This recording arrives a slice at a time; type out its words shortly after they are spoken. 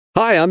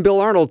Hi, I'm Bill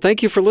Arnold.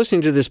 Thank you for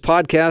listening to this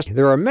podcast.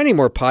 There are many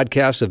more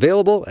podcasts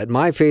available at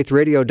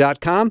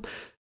myfaithradio.com.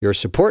 Your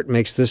support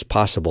makes this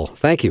possible.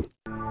 Thank you.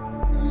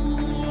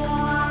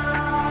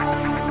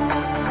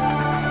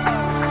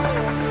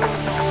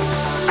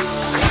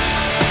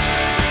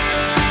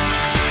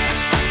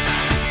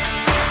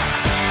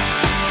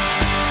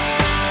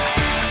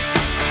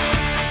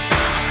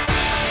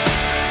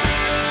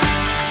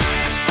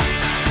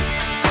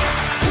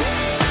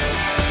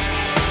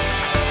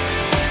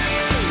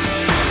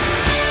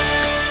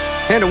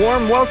 And a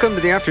warm welcome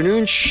to the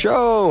afternoon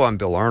show. I'm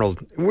Bill Arnold.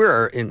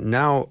 We're in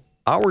now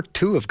hour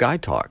 2 of Guy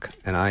Talk,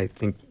 and I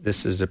think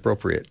this is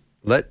appropriate.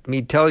 Let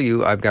me tell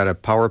you, I've got a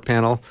power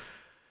panel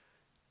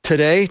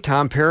today.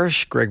 Tom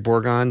Parrish, Greg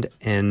Borgond,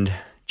 and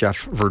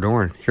Jeff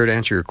Verdorn here to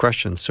answer your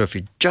questions. So if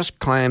you just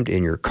climbed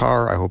in your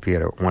car, I hope you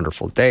had a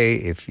wonderful day.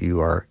 If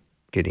you are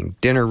getting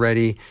dinner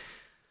ready,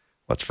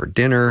 what's for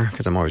dinner?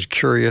 Because I'm always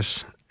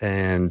curious.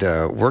 And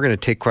we're going to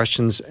take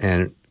questions,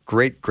 and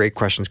great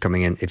questions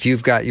coming in. If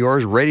you've got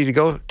yours ready to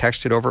go,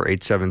 text it over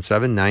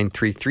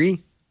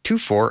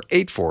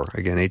 877-933-2484.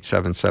 Again,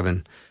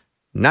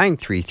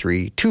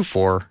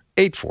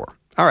 877-933-2484.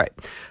 All right.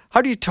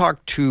 How do you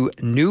talk to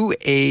New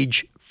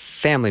Age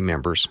family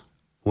members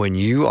when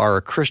you are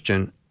a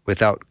Christian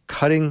without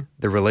cutting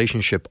the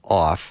relationship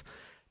off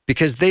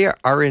because they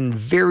are in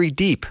very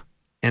deep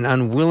and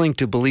unwilling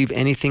to believe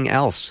anything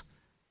else?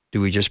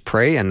 Do we just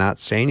pray and not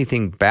say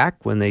anything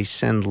back when they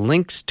send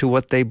links to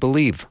what they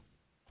believe?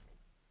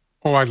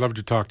 Oh, I'd love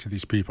to talk to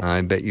these people.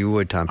 I bet you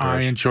would, Tom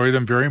Parrish. I enjoy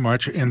them very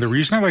much. And the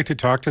reason I like to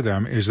talk to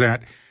them is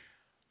that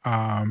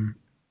one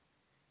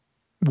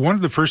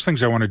of the first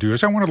things I want to do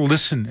is I want to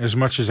listen as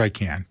much as I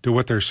can to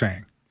what they're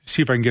saying,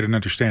 see if I can get an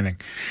understanding.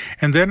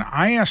 And then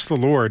I ask the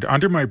Lord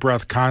under my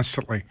breath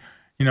constantly,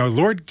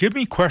 Lord, give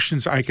me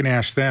questions I can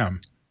ask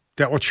them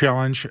that will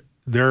challenge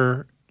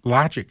their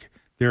logic,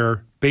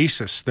 their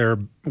basis, their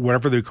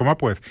whatever they come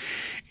up with.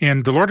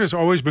 And the Lord has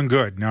always been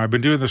good. Now, I've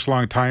been doing this a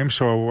long time,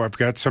 so I've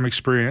got some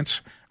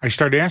experience. I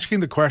start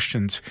asking the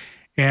questions,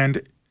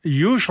 and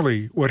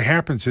usually what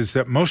happens is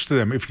that most of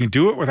them, if you can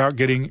do it without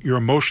getting your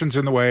emotions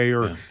in the way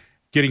or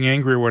getting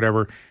angry or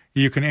whatever,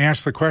 you can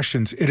ask the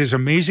questions. It is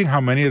amazing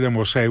how many of them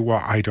will say,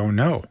 well, I don't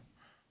know.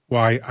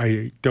 Well,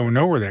 I don't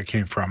know where that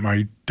came from.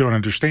 I don't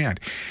understand.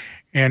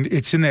 And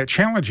it's in that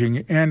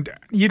challenging, and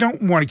you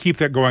don't want to keep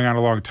that going on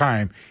a long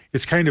time.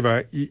 It's kind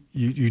of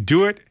you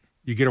do it,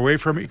 you get away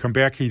from it, you come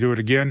back, you do it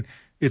again.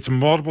 It's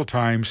multiple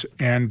times,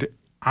 and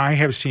I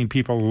have seen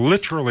people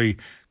literally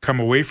come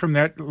away from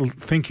that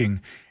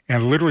thinking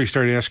and literally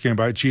start asking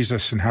about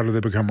Jesus and how do they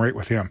become right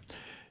with him.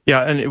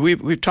 Yeah, and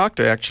we've talked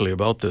actually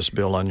about this,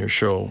 Bill, on your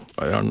show.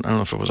 I don't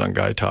know if it was on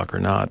Guy Talk or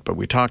not, but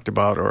we talked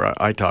about, or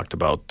I talked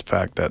about the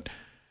fact that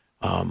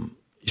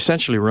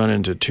essentially run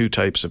into two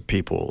types of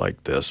people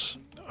like this.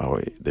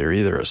 They're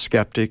either a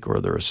skeptic or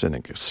they're a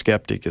cynic. A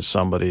skeptic is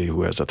somebody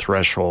who has a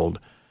threshold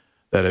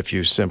that if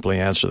you simply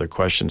answer the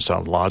question,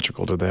 sound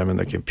logical to them and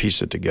they can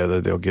piece it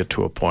together, they'll get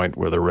to a point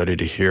where they're ready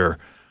to hear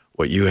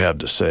what you have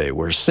to say.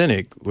 Where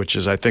cynic, which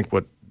is I think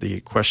what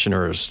the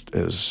questioner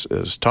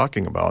is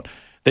talking about,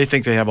 they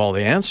think they have all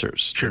the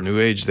answers. Sure. In New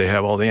Age, they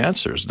have all the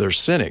answers. They're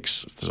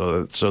cynics,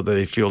 so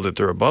they feel that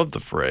they're above the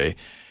fray,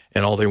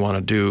 and all they want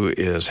to do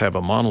is have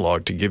a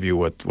monologue to give you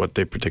what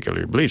they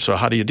particularly believe. So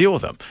how do you deal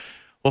with them?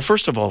 Well,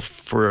 first of all,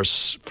 for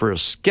a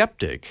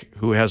skeptic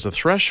who has a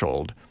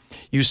threshold,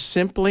 you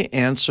simply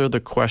answer the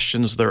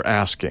questions they're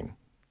asking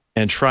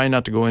and try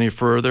not to go any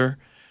further.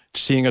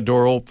 Seeing a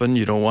door open,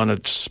 you don't want to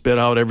spit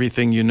out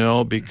everything you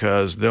know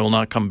because they'll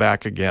not come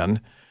back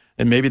again.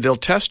 And maybe they'll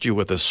test you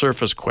with a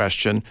surface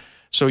question.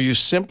 So you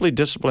simply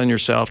discipline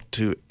yourself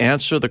to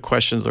answer the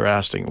questions they're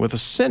asking. With a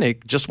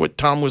cynic, just what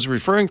Tom was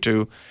referring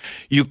to,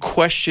 you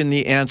question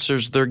the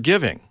answers they're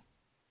giving.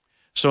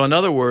 So in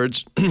other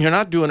words, you're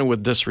not doing it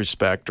with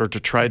disrespect or to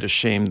try to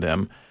shame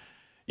them.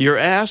 You're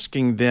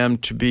asking them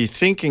to be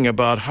thinking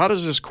about how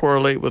does this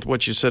correlate with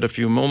what you said a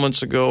few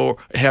moments ago?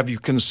 Have you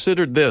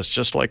considered this,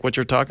 just like what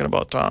you're talking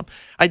about, Tom?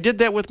 I did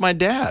that with my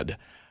dad.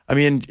 I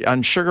mean,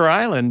 on Sugar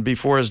Island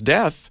before his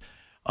death,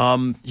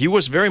 he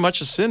was very much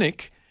a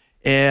cynic.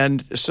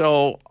 And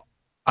so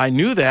I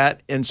knew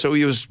that. And so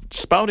he was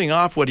spouting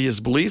off what his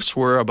beliefs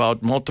were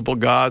about multiple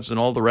gods and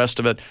all the rest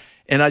of it.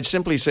 And I'd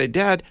simply say,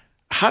 Dad,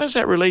 how does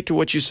that relate to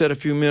what you said a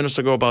few minutes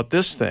ago about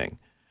this thing?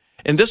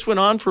 And this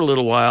went on for a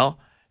little while,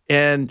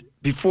 and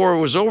before it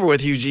was over with,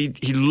 he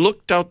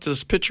looked out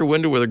this picture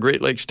window where the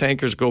Great Lakes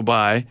tankers go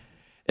by,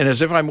 and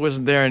as if I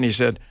wasn't there, and he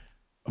said,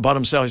 about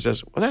himself, he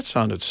says, well, that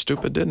sounded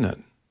stupid, didn't it?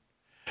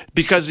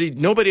 Because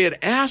nobody had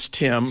asked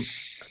him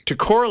to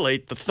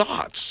correlate the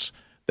thoughts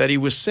that he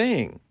was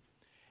saying.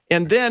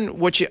 And then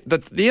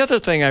the other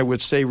thing I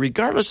would say,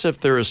 regardless if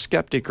they're a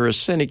skeptic or a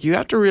cynic, you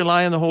have to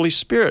rely on the Holy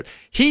Spirit.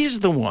 He's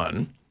the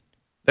one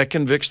that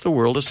convicts the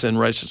world of sin,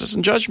 righteousness,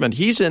 and judgment.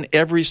 He's in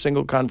every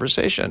single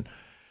conversation.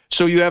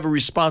 So you have a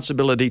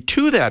responsibility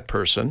to that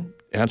person,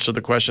 answer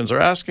the questions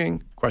they're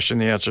asking, question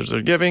the answers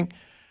they're giving,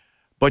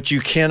 but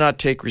you cannot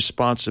take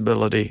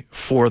responsibility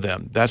for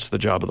them. That's the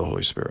job of the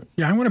Holy Spirit.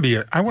 Yeah, I want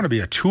to be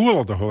a tool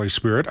of the Holy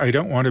Spirit. I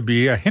don't want to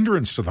be a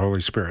hindrance to the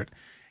Holy Spirit.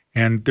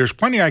 And there's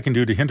plenty I can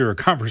do to hinder a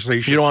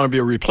conversation. You don't want to be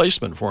a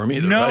replacement for him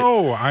either,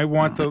 No, right? I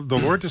want the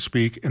Lord to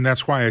speak, and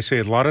that's why I say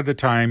a lot of the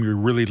time you're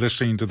really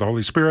listening to the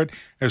Holy Spirit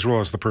as well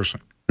as the person.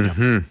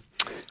 Mm-hmm.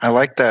 I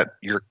like that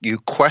you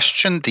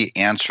question the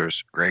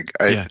answers, Greg.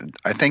 I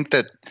think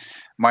that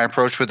my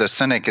approach with a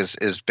cynic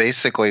is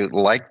basically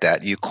like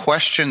that. You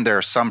question their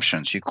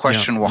assumptions. You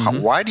question,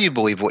 why do you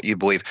believe what you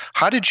believe?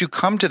 How did you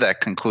come to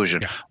that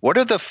conclusion? Yeah. What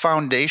are the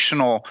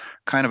foundational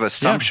kind of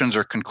assumptions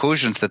or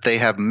conclusions that they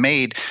have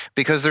made?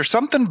 Because there's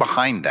something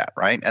behind that,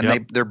 right?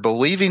 And they're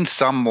believing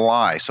some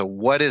lie. So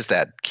what is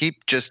that?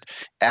 Keep just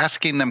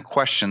asking them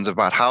questions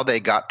about how they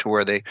got to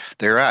where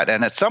they're at.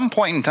 And at some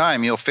point in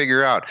time, you'll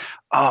figure out,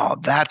 oh,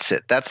 that's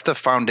it. That's the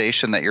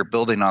foundation that you're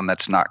building on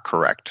that's not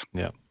correct.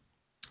 Yeah.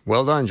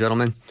 Well done,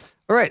 gentlemen.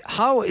 All right,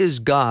 how is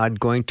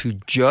God going to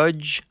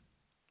judge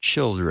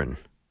children?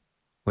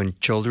 When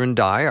children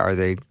die, are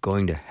they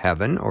going to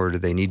heaven, or do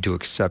they need to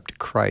accept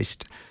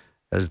Christ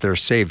as their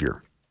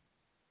Savior?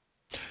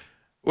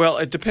 Well,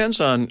 it depends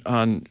on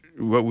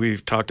what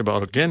we've talked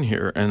about again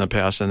here in the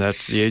past, and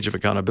that's the age of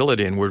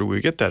accountability, and where do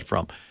we get that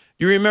from?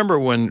 You remember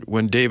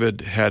when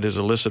David had his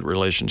illicit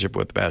relationship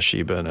with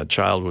Bathsheba, and a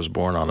child was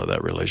born out of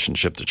that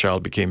relationship. The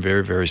child became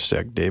very, very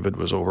sick. David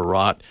was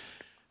overwrought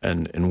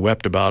and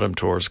wept about him,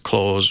 tore his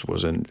clothes,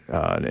 and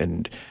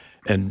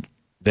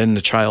then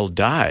the child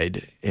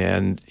died,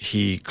 and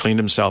he cleaned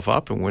himself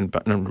up and went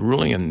back and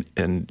ruling,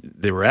 and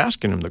they were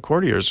asking him, the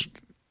courtiers,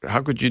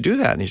 how could you do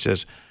that? And he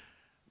says,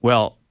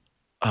 well,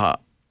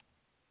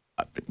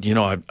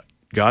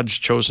 God's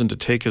chosen to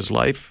take his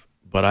life,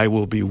 but I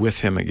will be with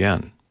him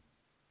again.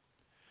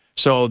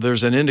 So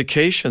there's an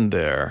indication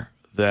there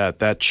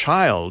that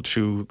child,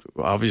 who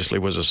obviously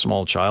was a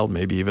small child,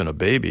 maybe even a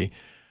baby,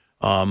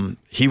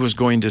 he was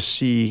going to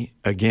see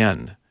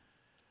again.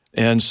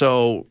 And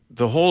so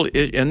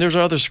and there's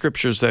other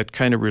scriptures that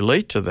kind of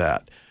relate to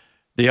that.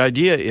 The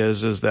idea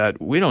is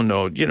that we don't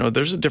know,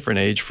 there's a different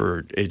age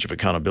for age of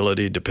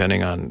accountability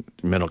depending on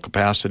mental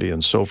capacity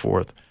and so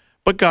forth,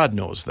 but God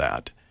knows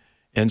that.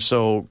 And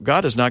so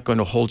God is not going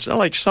to hold,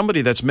 like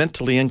somebody that's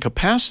mentally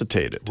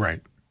incapacitated.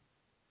 Right.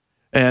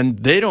 And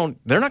they're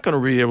not going to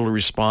be able to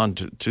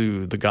respond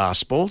to the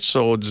gospel.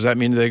 So does that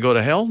mean they go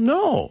to hell?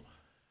 No.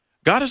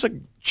 God is a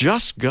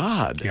just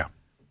God. Yeah.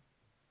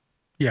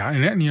 Yeah,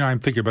 and I'm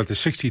thinking about the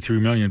 63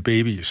 million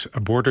babies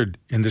aborted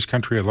in this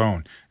country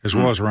alone, as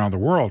well as around the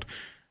world.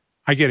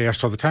 I get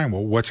asked all the time,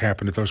 well, what's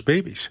happened to those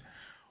babies?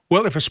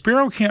 Well, if a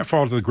sparrow can't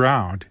fall to the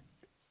ground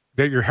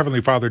that your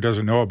Heavenly Father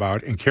doesn't know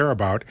about and care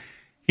about,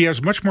 he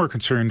has much more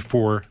concern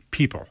for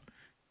people.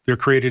 They're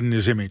created in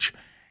his image.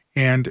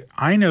 And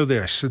I know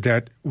this,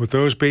 that with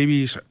those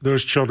babies,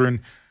 those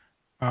children,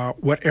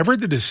 whatever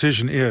the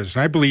decision is,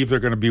 and I believe they're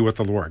going to be with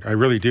the Lord. I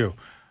really do.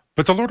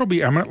 But the Lord will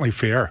be eminently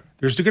fair.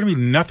 There's going to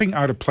be nothing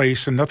out of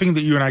place and nothing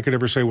that you and I could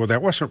ever say, well,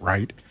 that wasn't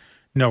right.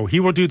 No, he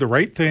will do the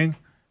right thing,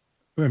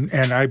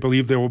 and I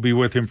believe they will be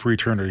with him for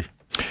eternity.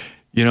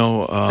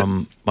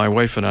 My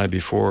wife and I,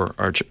 before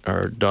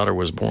our daughter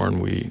was born,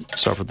 we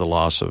suffered the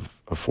loss of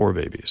 4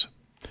 babies.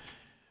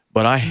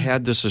 But I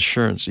had this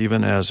assurance,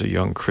 even as a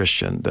young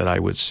Christian, that I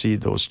would see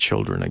those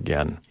children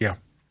again. Yeah.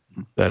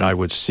 That I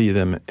would see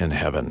them in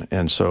heaven.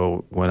 And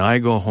so when I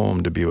go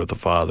home to be with the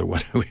Father,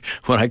 when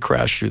I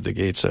crash through the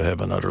gates of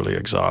heaven, utterly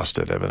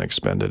exhausted, having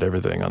expended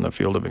everything on the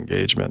field of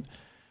engagement,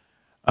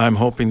 I'm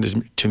hoping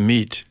to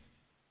meet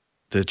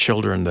the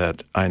children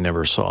that I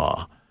never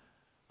saw.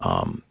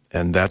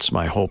 And that's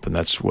my hope, and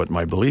that's what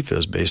my belief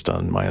is based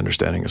on my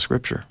understanding of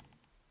Scripture.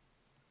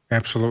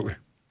 Absolutely.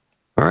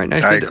 All right,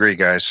 I agree,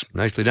 guys.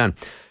 Nicely done.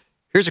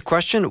 Here's a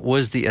question.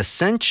 Was the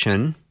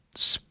ascension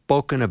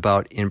spoken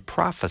about in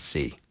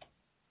prophecy?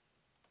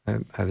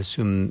 I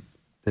assume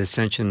the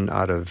ascension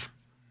out of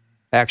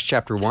Acts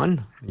chapter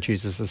 1, when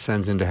Jesus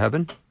ascends into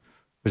heaven,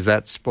 was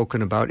that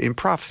spoken about in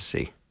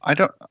prophecy?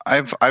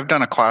 I've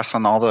done a class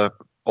on all the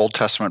Old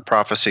Testament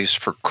prophecies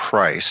for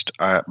Christ.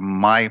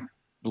 My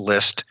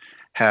list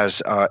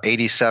has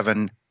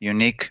 87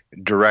 unique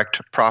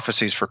direct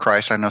prophecies for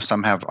Christ. I know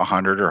some have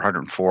 100 or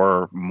 104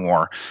 or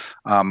more,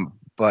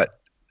 but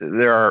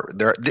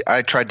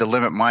I tried to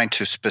limit mine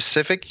to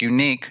specific,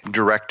 unique,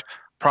 direct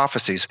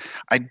prophecies.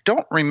 I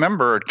don't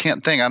remember,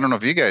 can't think, I don't know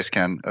if you guys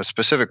can, a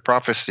specific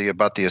prophecy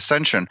about the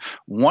ascension.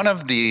 One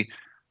of the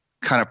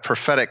kind of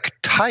prophetic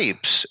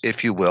types,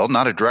 if you will,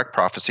 not a direct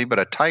prophecy, but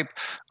a type,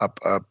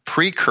 a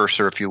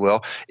precursor, if you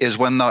will, is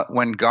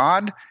when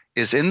God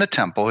is in the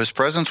temple, his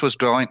presence was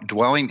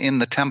dwelling in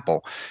the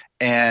temple,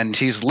 and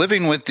he's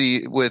living with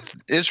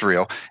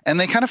Israel, and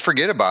they kind of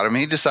forget about him.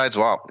 He decides,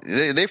 well,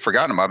 they've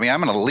forgotten about me.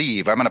 I'm going to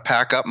leave. I'm going to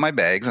pack up my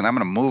bags, and I'm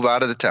going to move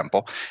out of the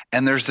temple.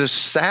 And there's this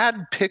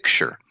sad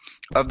picture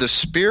of the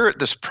Spirit,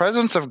 this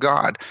presence of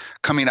God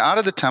coming out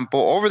of the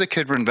temple over the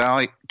Kidron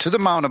Valley to the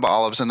Mount of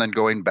Olives and then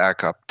going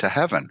back up to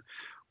heaven.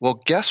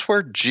 Well, guess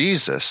where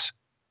Jesus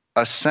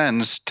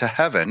ascends to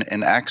heaven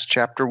in Acts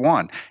chapter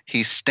 1?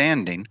 He's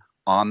standing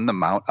on the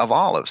Mount of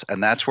Olives.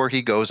 And that's where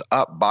he goes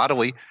up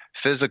bodily,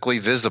 physically,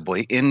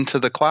 visibly into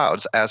the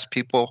clouds as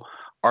people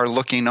are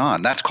looking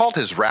on. That's called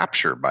his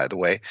rapture, by the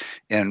way,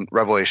 in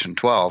Revelation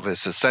 12.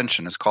 His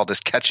ascension is called his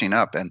catching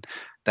up, and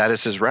that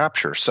is his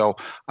rapture. So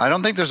I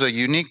don't think there's a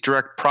unique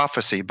direct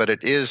prophecy, but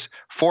it is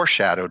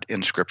foreshadowed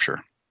in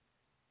Scripture.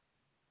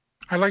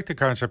 I like the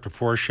concept of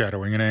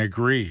foreshadowing, and I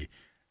agree.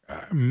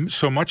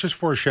 So much is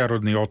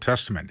foreshadowed in the Old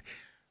Testament.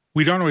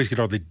 We don't always get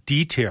all the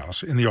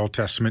details in the Old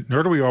Testament,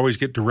 nor do we always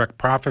get direct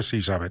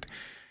prophecies of it.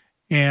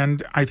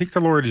 And I think the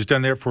Lord has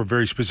done that for a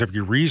very specific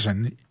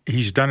reason.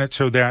 He's done it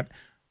so that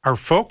our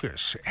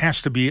focus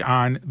has to be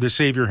on the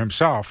Savior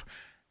himself,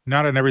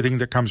 not on everything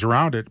that comes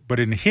around it, but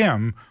in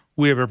him,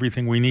 we have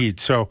everything we need.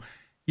 So,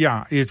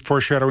 yeah,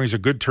 foreshadowing is a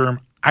good term.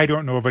 I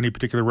don't know of any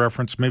particular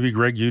reference. Maybe,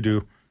 Greg, you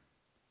do.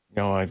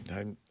 No,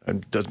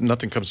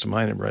 nothing comes to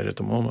mind right at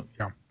the moment.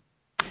 Yeah.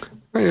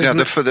 Yeah,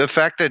 the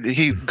fact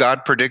that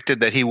God predicted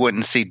that he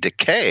wouldn't see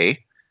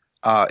decay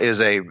is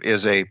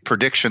a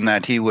prediction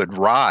that he would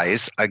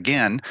rise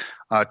again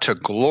to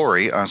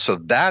glory. So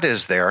that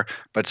is there,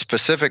 but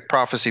specific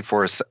prophecy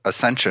for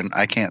ascension,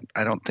 I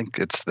don't think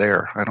it's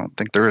there. I don't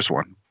think there is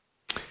one.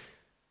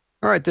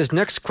 All right, this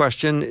next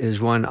question is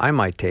one I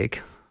might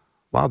take.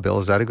 Wow, Bill,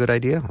 is that a good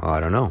idea? Oh,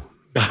 I don't know.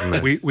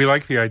 We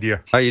like the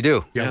idea. Oh, you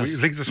do? Yeah, yes.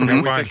 We think this will be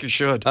fun. We think you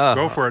should.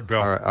 Go for it, Bill.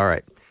 All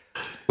right.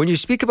 When you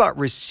speak about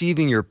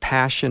receiving your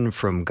passion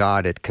from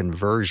God at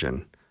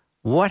conversion,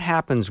 what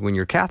happens when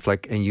you're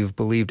Catholic and you've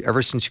believed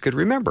ever since you could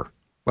remember?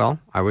 Well,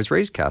 I was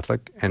raised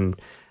Catholic, and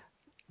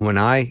when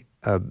I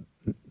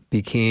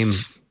became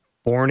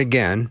born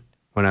again,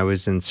 when I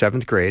was in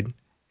 7th grade,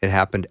 it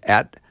happened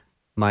at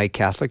my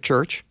Catholic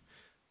church.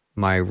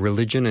 My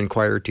religion and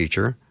choir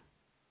teacher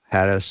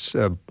had us,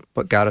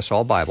 got us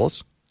all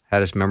Bibles,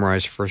 had us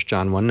memorize 1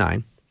 John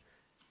 1:9.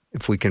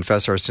 If we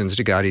confess our sins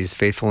to God, he is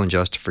faithful and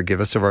just to forgive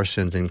us of our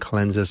sins and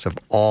cleanse us of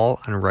all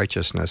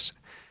unrighteousness.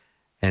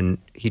 And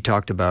he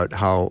talked about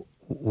how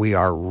we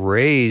are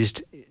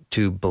raised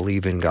to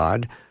believe in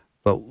God,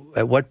 but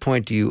at what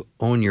point do you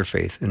own your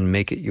faith and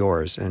make it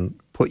yours and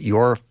put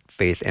your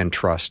faith and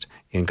trust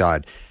in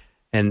God?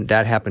 And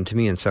that happened to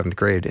me in 7th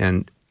grade.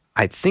 And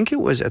I think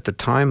it was at the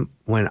time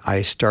when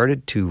I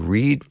started to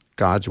read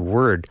God's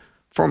Word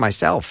for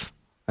myself.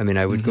 I mean,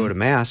 I would go to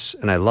Mass,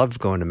 and I loved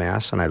going to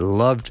Mass, and I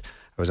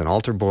was an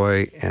altar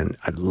boy, and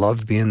I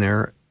loved being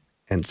there.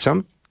 And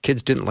some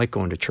kids didn't like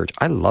going to church.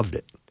 I loved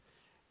it.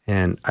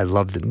 And I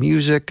loved the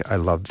music. I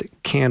loved the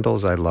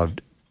candles. I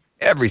loved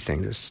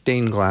everything, the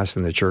stained glass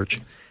in the church.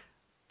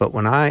 But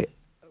when I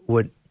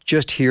would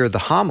just hear the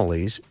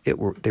homilies,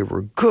 they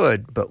were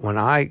good. But when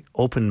I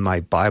opened my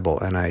Bible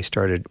and I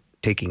started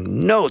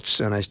taking notes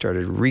and I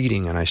started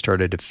reading and I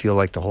started to feel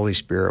like the Holy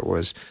Spirit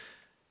was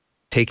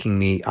taking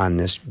me on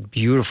this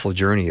beautiful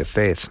journey of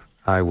faith,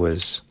 I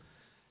was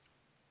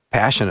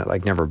passionate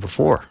like never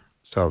before.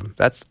 So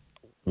that's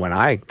when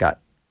I got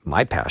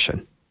my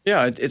passion.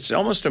 Yeah, it's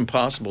almost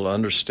impossible to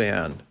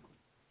understand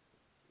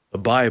the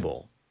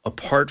Bible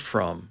apart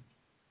from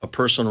a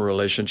personal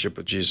relationship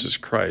with Jesus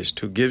Christ,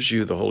 who gives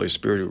you the Holy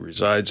Spirit who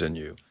resides in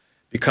you,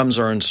 becomes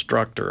our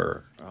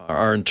instructor,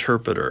 our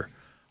interpreter,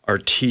 our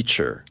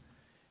teacher.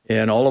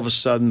 And all of a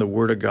sudden, the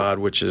Word of God,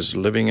 which is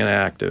living and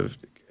active,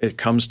 it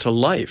comes to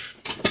life.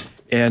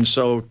 And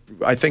so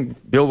I think,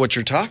 Bill, what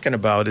you're talking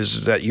about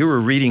is that you were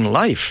reading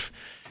life,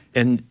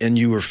 and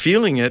you were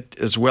feeling it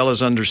as well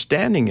as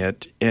understanding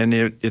it, and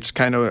it's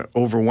kind of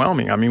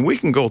overwhelming. I mean, we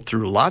can go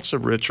through lots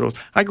of rituals.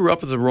 I grew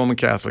up as a Roman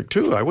Catholic,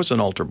 too. I was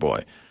an altar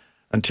boy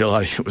until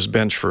I was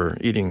benched for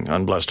eating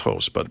unblessed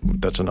hosts, but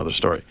that's another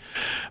story.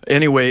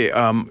 Anyway,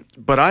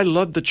 but I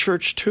loved the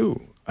church,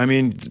 too. I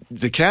mean,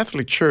 the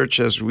Catholic Church,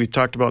 as we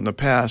talked about in the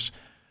past,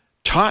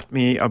 taught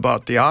me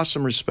about the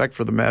awesome respect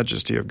for the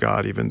majesty of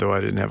God, even though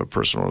I didn't have a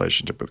personal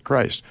relationship with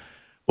Christ.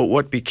 But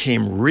what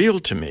became real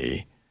to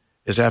me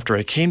is after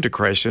I came to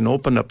Christ and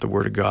opened up the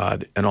Word of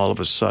God, and all of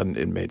a sudden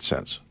it made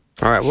sense.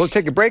 All right, we'll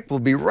take a break. We'll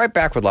be right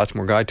back with lots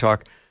more Guy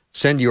Talk.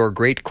 Send your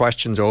great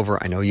questions over.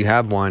 I know you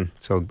have one,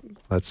 so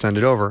let's send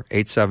it over.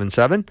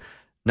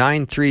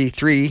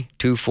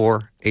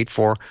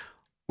 877-933-2484.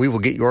 We will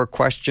get your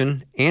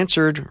question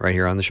answered right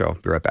here on the show.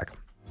 Be right back.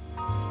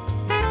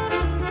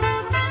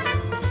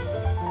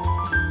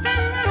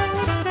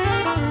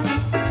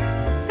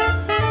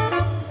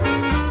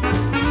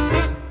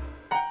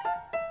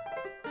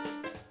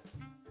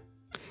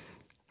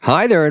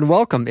 Hi there and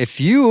welcome.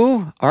 If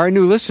you are a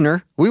new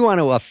listener, we want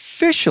to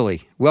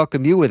officially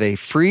welcome you with a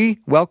free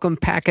welcome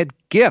packet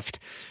gift.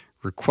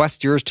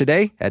 Request yours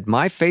today at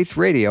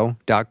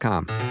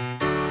myfaithradio.com.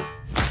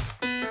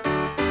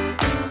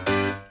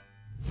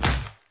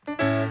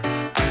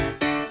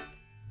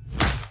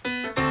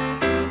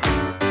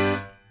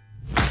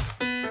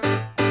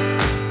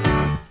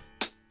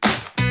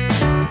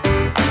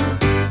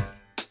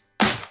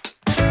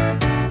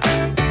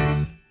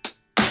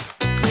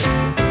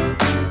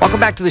 Welcome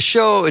back to the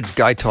show. It's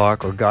Guy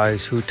Talk, or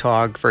Guys Who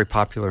Talk, very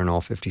popular in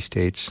all 50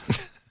 states.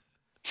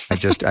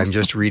 I'm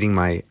just reading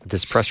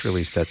this press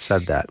release that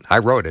said that. I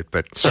wrote it,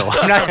 but so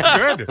I'm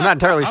not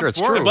entirely sure it's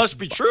true. It must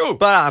be true.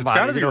 But It's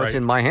gotta be right. It's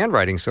in my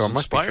handwriting, so It's it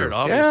must be inspired, true.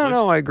 obviously. Yeah,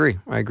 no, I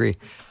agree.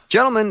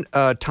 Gentlemen,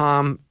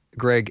 Tom,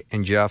 Greg,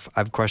 and Jeff, I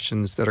have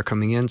questions that are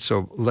coming in,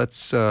 so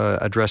let's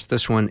address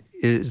this one.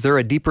 Is there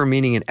a deeper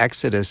meaning in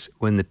Exodus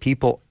when the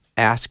people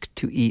asked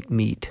to eat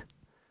meat?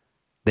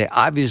 They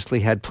obviously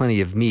had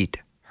plenty of meat,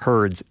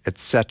 herds,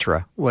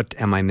 etc. What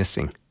am I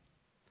missing?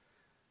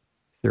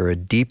 Is there a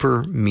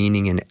deeper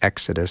meaning in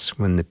Exodus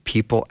when the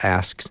people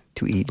asked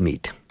to eat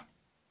meat?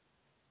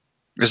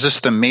 Is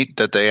this the meat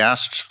that they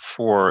asked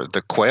for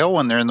the quail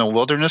when they're in the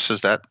wilderness?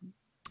 Is that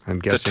I'm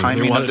guessing.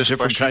 timing They of wanted a this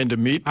different question? kind of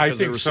meat I because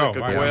they think were so. sick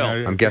of I- quail.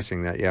 I- I'm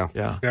guessing that, yeah.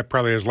 Yeah. That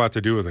probably has a lot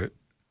to do with it.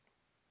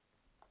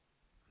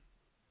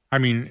 I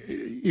mean,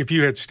 if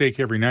you had steak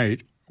every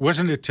night,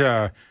 wasn't it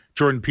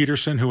Jordan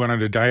Peterson who went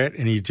on a diet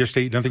and he just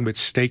ate nothing but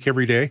steak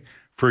every day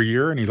for a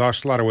year and he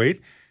lost a lot of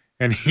weight?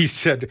 And he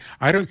said,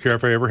 I don't care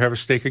if I ever have a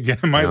steak again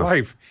in my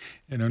life.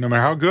 No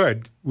matter how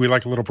good, we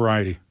like a little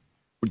variety.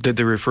 Did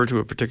they refer to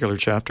a particular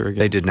chapter again?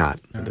 They did not.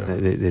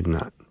 They did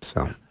not.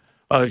 So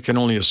I can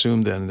only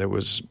assume then that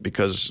was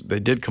because they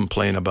did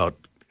complain about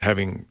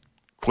having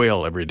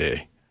quail every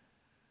day.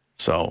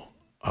 So,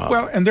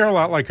 Well, and they're a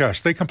lot like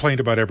us. They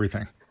complained about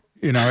everything,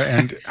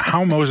 and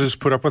how Moses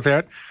put up with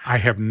that, I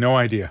have no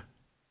idea.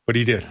 But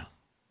he did.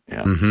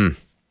 yeah. All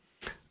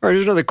right,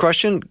 here's another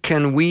question.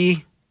 Can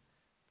we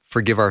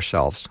forgive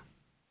ourselves?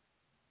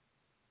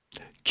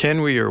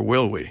 Can we or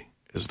will we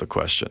is the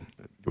question.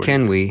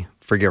 Can we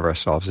forgive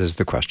ourselves is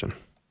the question.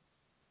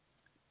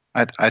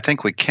 I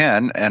think we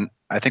can, and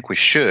I think we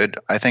should.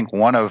 I think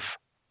one of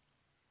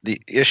the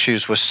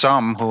issues with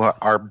some who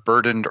are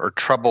burdened or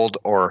troubled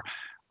or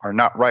are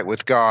not right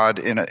with God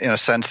in a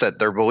sense that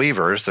they're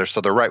believers,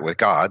 they're right with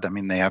God. I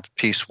mean, they have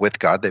peace with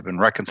God. They've been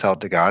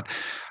reconciled to God,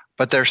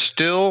 but they're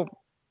still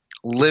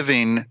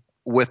living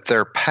with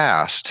their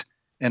past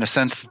in a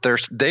sense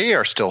that they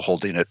are still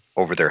holding it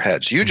over their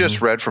heads. You just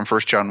read from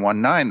 1 John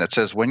 1:9 that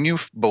says, when you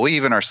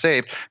believe and are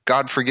saved,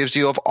 God forgives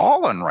you of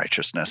all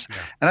unrighteousness. Yeah.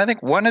 And I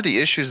think one of the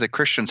issues that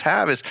Christians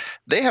have is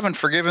they haven't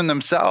forgiven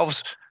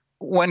themselves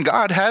when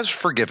God has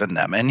forgiven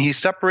them. And he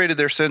separated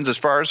their sins as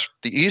far as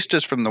the east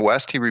is from the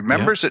west. He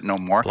remembers it no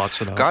more.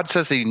 Blots it out. God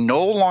says he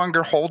no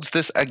longer holds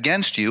this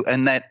against you,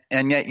 and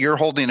yet you're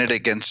holding it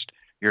against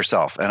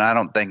yourself. And I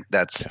don't think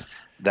that's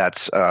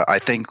I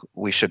think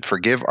we should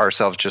forgive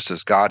ourselves just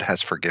as God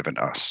has forgiven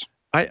us.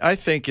 I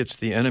think it's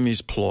the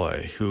enemy's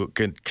ploy who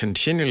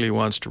continually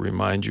wants to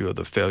remind you of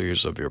the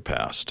failures of your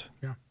past.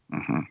 Yeah.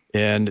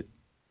 And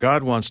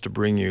God wants to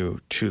bring you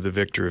to the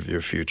victory of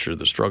your future.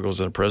 The struggles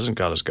in the present,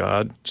 God is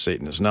God,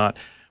 Satan is not.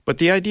 But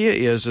the idea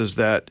is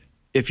that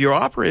if you're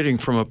operating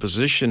from a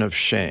position of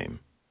shame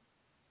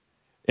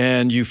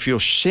and you feel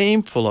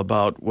shameful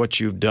about what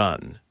you've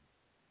done,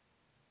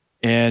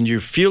 and you're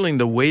feeling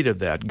the weight of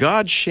that.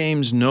 God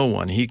shames no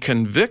one. He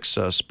convicts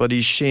us, but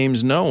he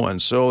shames no one.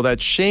 So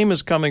that shame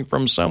is coming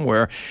from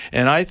somewhere,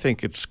 and I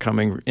think it's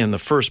coming in the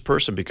first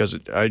person because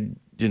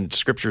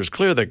Scripture is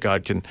clear that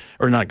God can,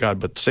 or not God,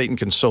 but Satan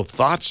can sow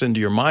thoughts into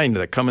your mind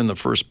that come in the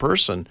first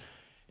person.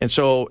 And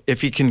so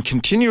if he can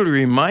continually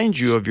remind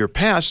you of your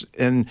past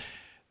and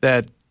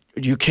that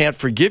you can't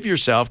forgive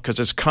yourself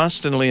because it's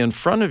constantly in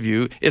front of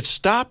you, it's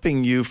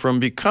stopping you from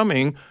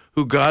becoming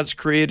who God's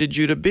created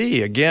you to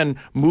be. Again,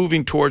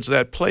 moving towards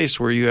that place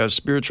where you have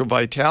spiritual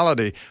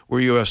vitality,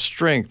 where you have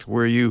strength,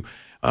 where you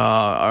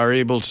are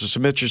able to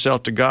submit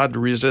yourself to God to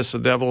resist the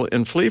devil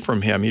and flee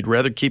from him. He'd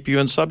rather keep you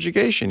in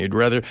subjugation. He'd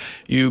rather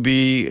you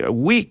be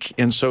weak.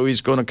 And so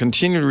he's going to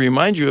continue to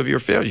remind you of your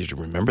failures.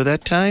 Remember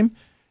that time?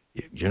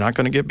 You're not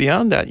going to get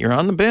beyond that. You're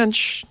on the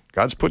bench.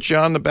 God's put you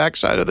on the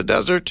backside of the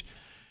desert.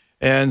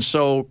 And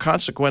so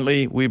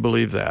consequently, we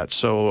believe that.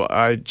 So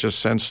I just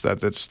sense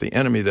that it's the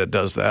enemy that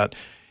does that.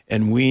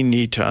 And we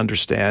need to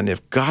understand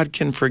if God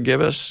can forgive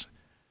us,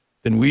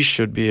 then we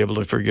should be able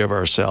to forgive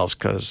ourselves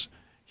because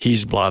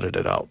he's blotted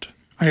it out.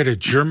 I had a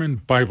German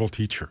Bible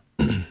teacher.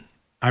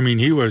 I mean,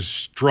 he was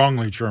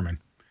strongly German.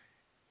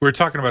 We were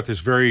talking about this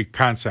very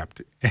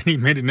concept, and he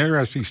made an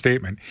interesting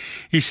statement.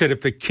 He said,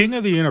 if the King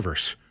of the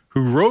universe,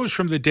 who rose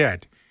from the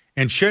dead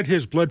and shed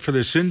his blood for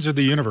the sins of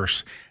the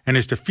universe and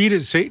has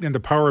defeated Satan and the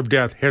power of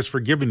death, has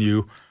forgiven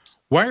you,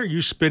 why are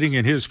you spitting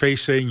in his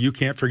face saying you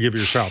can't forgive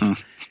yourself?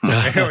 He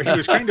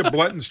was kind of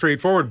blunt and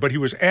straightforward, but he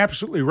was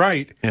absolutely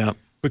right. Yeah.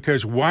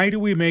 Because why do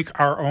we make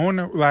our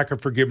own lack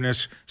of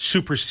forgiveness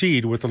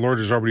supersede what the Lord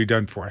has already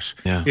done for us?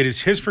 Yeah. It is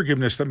his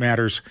forgiveness that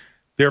matters.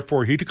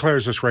 Therefore, he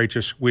declares us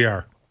righteous. We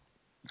are.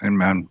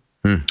 Amen.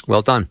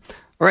 Well done.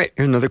 All right,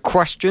 here's another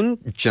question,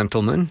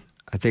 gentlemen.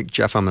 I think,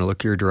 Jeff, I'm going to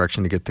look your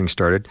direction to get things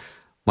started.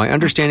 My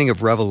understanding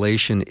of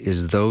Revelation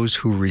is those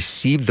who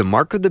receive the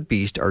mark of the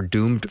beast are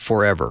doomed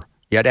forever.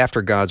 Yet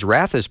after God's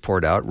wrath is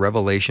poured out,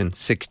 Revelation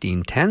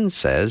 16:10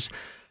 says,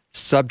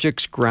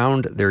 subjects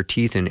ground their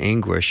teeth in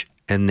anguish,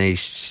 and they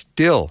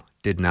still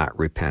did not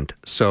repent.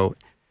 So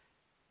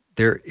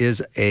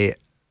is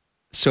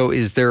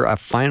there a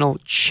final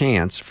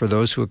chance for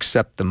those who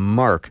accept the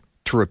mark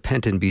to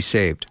repent and be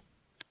saved?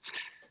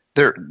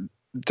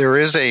 There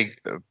is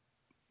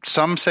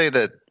some say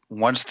that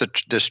once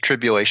this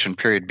tribulation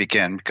period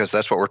began, because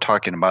that's what we're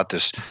talking about,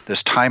 this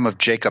time of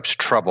Jacob's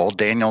trouble,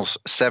 Daniel's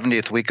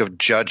 70th week of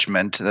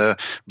judgment, the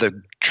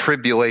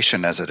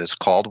tribulation as it is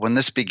called, when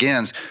this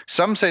begins,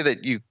 some say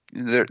that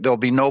there'll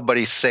be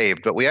nobody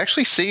saved. But we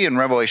actually see in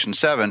Revelation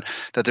 7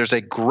 that there's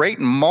a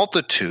great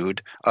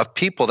multitude of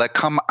people that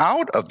come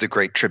out of the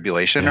great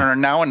tribulation and are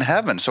now in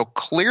heaven. So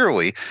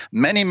clearly,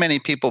 many, many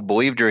people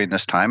believe during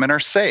this time and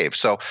are saved.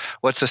 So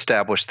let's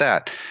establish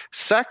that.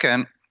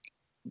 Second,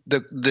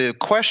 the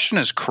question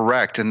is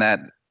correct in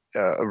that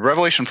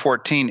Revelation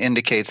 14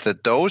 indicates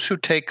that those who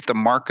take the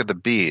mark of the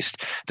beast,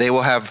 they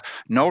will have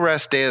no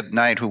rest day and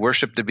night who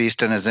worship the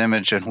beast in his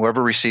image, and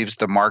whoever receives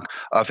the mark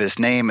of his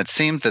name. It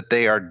seems that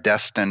they are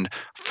destined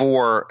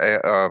for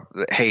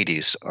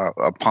Hades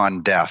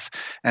upon death.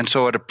 And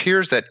so it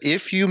appears that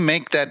if you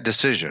make that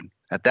decision,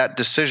 at that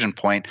decision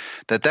point,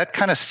 that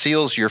kind of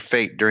seals your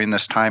fate during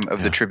this time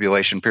of the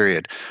tribulation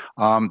period.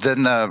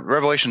 Then the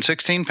Revelation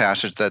 16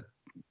 passage that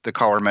the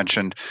caller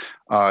mentioned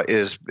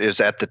is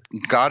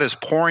God is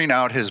pouring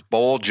out his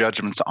bowl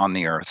judgments on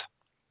the earth.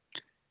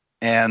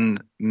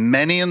 And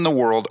many in the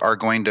world are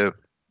going to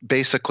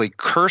basically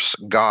curse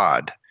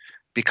God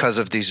because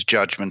of these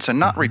judgments and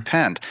not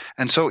repent.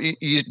 And so do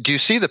you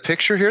see the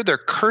picture here? They're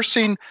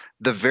cursing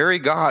the very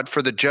God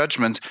for the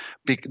judgments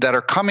that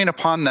are coming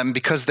upon them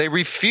because they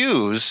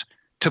refuse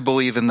to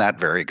believe in that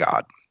very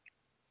God.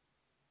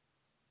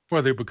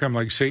 Well, they become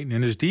like Satan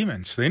and his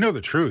demons. They know the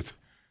truth.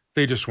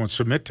 They just won't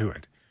submit to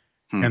it.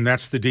 And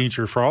that's the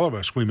danger for all of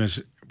us. We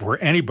must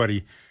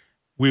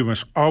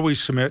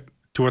always submit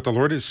to what the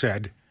Lord has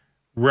said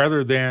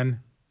rather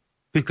than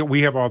think that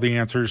we have all the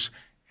answers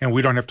and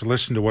we don't have to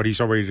listen to what he's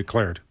already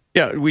declared.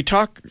 Yeah, we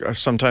talk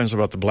sometimes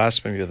about the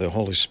blasphemy of the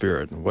Holy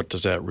Spirit, and what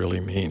does that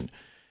really mean?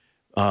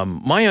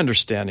 My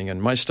understanding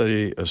and my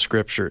study of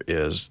Scripture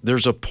is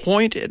there's a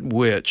point at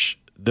which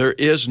there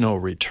is no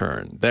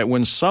return, that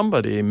when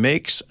somebody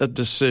makes a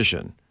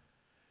decision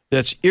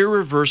that's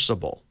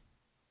irreversible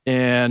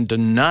and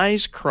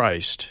denies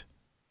Christ,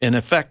 in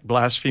effect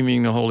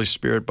blaspheming the Holy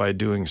Spirit by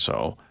doing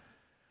so,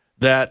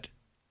 that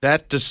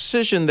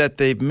decision that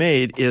they've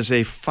made is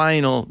a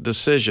final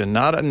decision,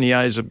 not in the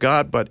eyes of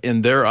God, but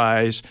in their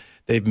eyes,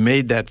 they've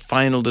made that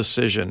final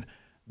decision.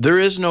 There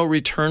is no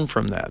return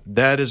from that.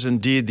 That is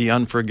indeed the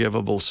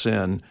unforgivable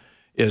sin,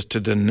 is to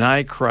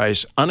deny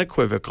Christ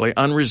unequivocally,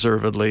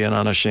 unreservedly, and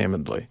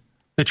unashamedly.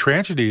 The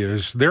tragedy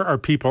is there are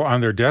people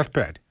on their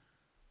deathbed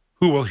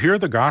who will hear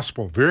the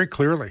gospel very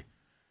clearly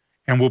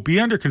and will be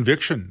under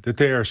conviction that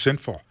they are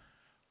sinful,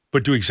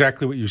 but do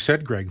exactly what you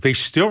said, Greg. They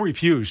still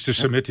refuse to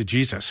submit to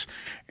Jesus,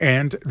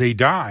 and they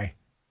die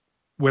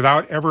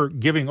without ever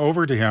giving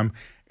over to him,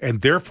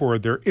 and therefore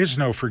there is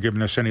no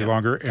forgiveness any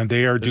longer, and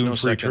they are doomed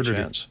for eternity.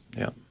 Chance.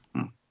 Yeah.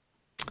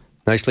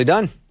 Nicely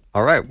done.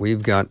 All right,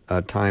 we've got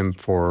time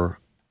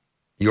for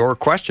your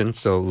question,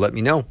 so let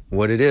me know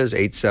what it is.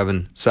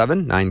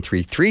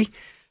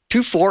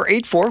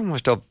 877-933-2484. We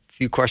still have a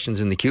few questions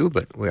in the queue,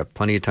 but we have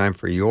plenty of time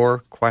for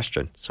your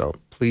question. So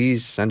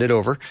please send it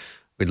over.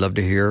 We'd love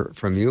to hear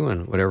from you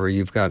and whatever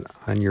you've got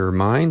on your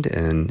mind.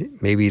 And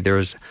maybe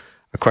there's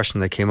a question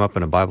that came up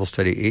in a Bible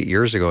study 8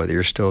 years ago that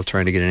you're still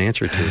trying to get an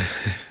answer to.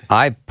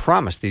 I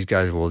promise these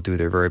guys will do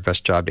their very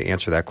best job to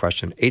answer that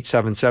question.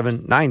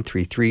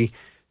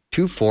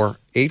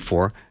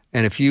 877-933-2484.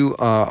 And if you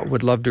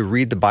would love to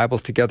read the Bible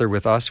together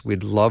with us,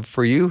 we'd love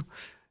for you.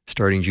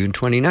 Starting June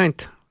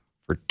 29th,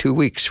 for 2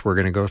 weeks, we're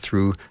going to go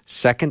through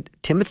 2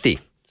 Timothy.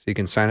 So you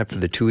can sign up for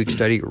the 2-week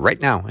study right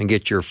now and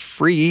get your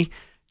free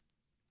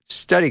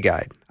study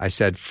guide. I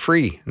said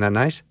free. Isn't that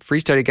nice?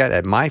 Free study guide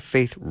at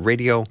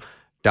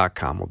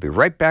myfaithradio.com. We'll be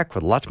right back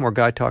with lots more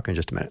guy talk in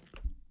just a minute.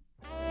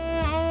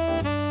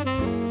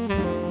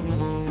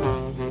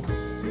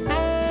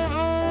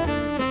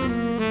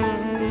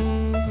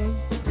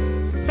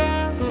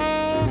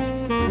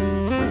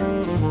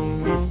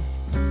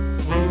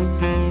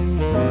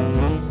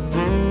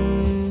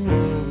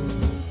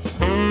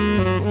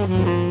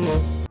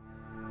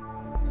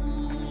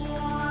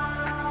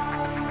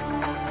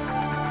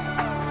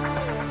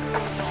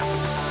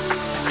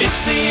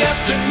 It's the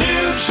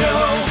afternoon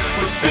show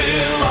with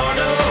Bill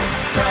Arnold.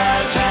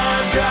 Prime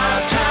time,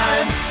 drive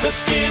time.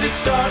 Let's get it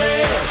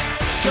started.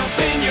 Jump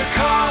in your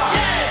car.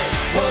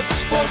 Yeah.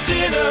 What's for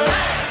dinner?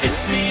 Hey.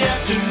 It's the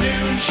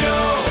afternoon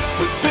show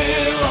with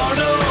Bill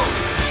Arnold.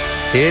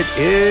 It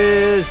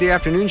is the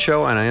afternoon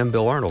show, and I am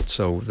Bill Arnold,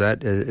 so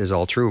that is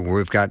all true.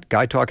 We've got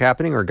Guy Talk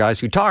happening, or Guys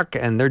Who Talk,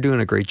 and they're doing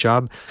a great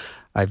job.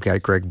 I've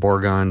got Greg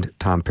Borgond,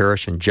 Tom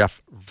Parrish, and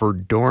Jeff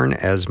Verdorn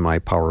as my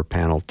power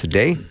panel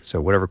today.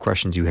 So whatever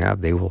questions you have,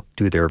 they will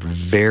do their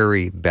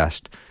very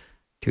best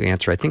to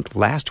answer. I think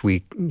last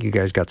week you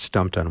guys got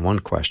stumped on one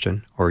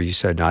question, or you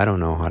said, no, I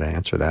don't know how to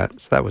answer that.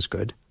 So that was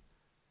good.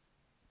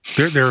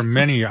 There are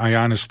many I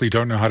honestly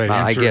don't know how to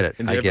answer. I get it.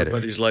 In I get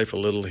everybody's life, a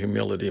little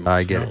humility must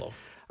I get follow. it.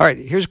 All right,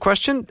 here's a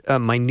question.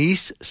 My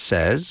niece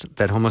says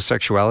that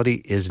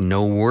homosexuality is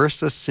no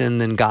worse a sin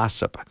than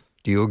gossip.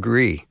 Do you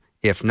agree?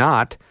 If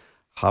not,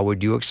 how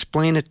would you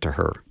explain it to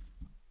her?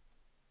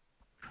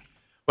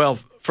 Well,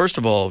 first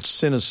of all,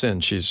 sin is sin.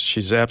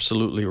 She's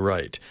absolutely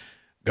right.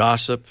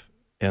 Gossip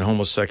and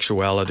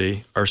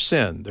homosexuality are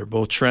sin. They're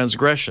both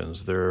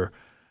transgressions. They're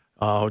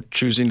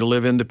choosing to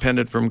live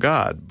independent from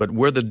God. But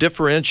where the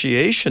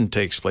differentiation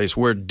takes place,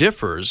 where it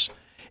differs,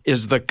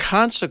 is the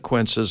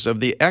consequences of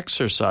the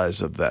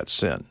exercise of that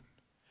sin.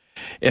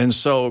 And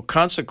so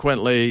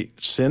consequently,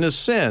 sin is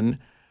sin,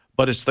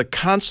 but it's the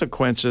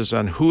consequences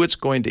on who it's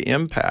going to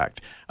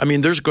impact. I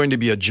mean, there's going to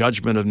be a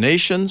judgment of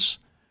nations,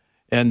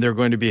 and they're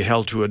going to be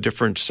held to a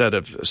different set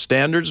of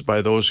standards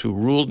by those who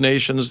ruled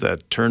nations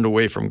that turned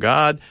away from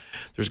God.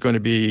 There's going to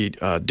be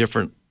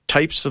different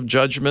types of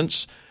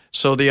judgments.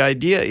 So the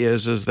idea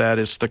is that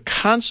it's the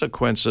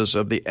consequences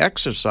of the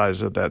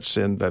exercise of that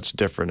sin that's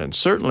different. And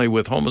certainly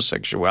with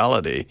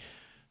homosexuality,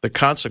 the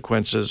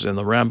consequences and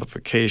the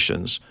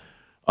ramifications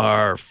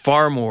are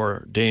far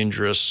more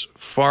dangerous,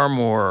 far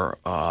more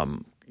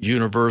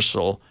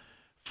universul,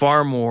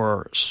 far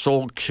more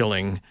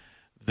soul-killing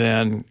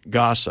than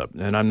gossip.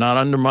 And I'm not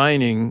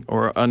undermining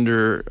or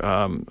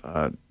undermining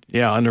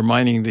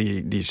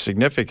the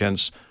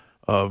significance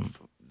of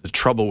the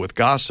trouble with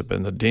gossip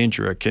and the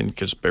danger it can,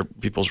 because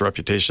people's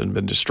reputation has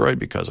been destroyed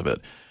because of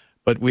it.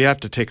 But we have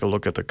to take a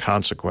look at the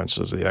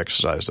consequences of the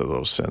exercise of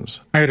those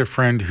sins. I had a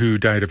friend who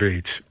died of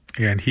AIDS,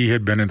 and he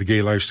had been in the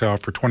gay lifestyle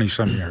for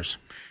 20-some years.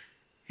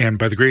 And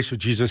by the grace of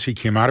Jesus, he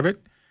came out of it,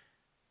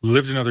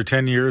 lived another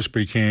 10 years,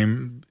 but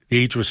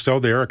age was still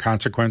there, a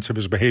consequence of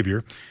his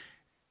behavior.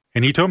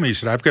 And he told me, he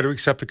said, I've got to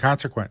accept the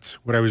consequence.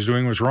 What I was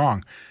doing was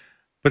wrong.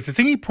 But the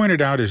thing he pointed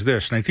out is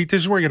this, and I think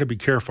this is where you got to be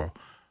careful.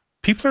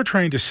 People are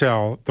trying to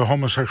sell the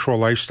homosexual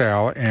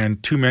lifestyle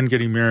and two men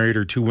getting married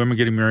or two women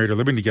getting married or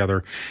living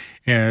together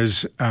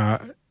as a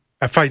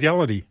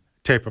fidelity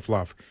type of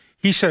love.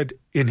 He said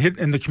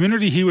in the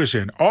community he was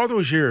in, all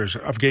those years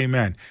of gay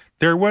men,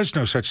 there was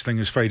no such thing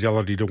as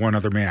fidelity to one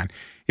other man.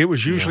 It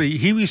was usually,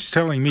 he was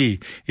telling me,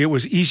 it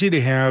was easy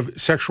to have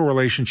sexual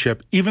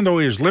relationship, even though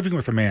he was living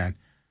with a man,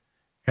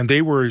 and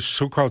they were his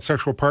so-called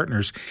sexual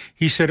partners.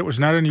 He said it was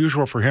not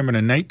unusual for him in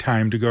a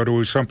nighttime to go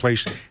to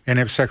someplace and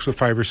have sex with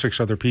 5 or 6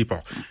 other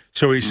people.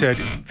 So he said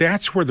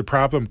that's where the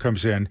problem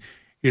comes in.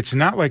 It's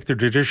not like the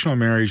traditional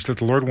marriage that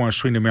the Lord wants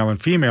between the male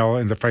and female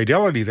and the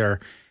fidelity there.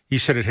 He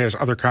said it has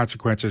other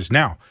consequences.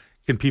 Now,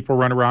 can people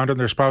run around on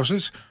their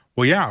spouses?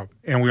 Well, yeah,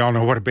 and we all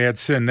know what a bad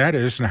sin that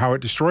is and how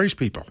it destroys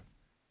people.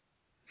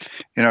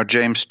 You know,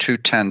 James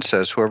 2:10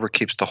 says, whoever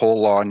keeps the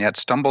whole law and yet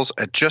stumbles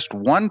at just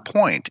one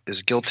point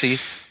is guilty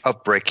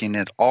of breaking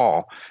it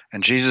all.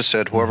 And Jesus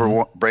said,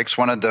 whoever breaks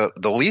one of the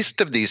least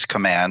of these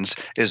commands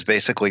is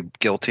basically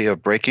guilty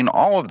of breaking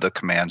all of the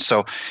commands.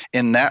 So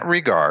in that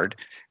regard,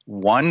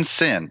 one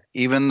sin,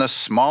 even the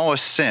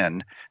smallest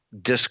sin,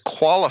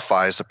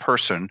 disqualifies a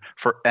person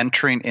for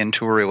entering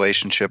into a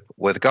relationship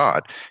with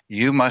God.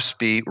 You must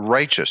be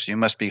righteous. You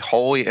must be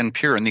holy and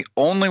pure. And the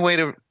only way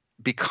to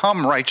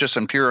become righteous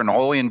and pure and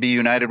holy and be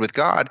united with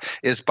God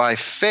is by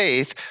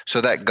faith, so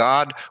that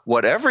God,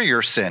 whatever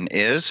your sin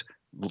is,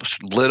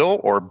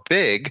 little or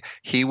big,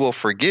 he will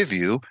forgive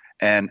you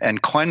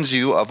and cleanse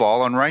you of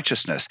all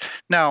unrighteousness.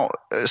 Now,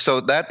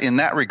 so that in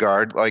that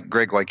regard, like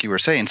Greg, like you were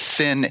saying,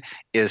 sin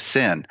is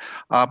sin.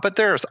 But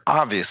there's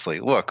obviously,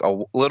 look,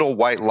 a little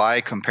white lie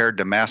compared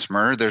to mass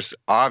murder. There's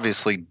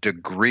obviously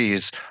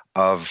degrees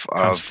of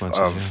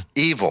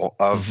evil,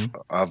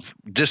 of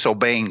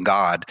disobeying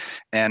God.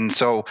 And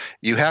so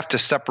you have to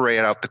separate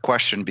out the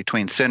question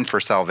between sin for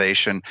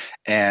salvation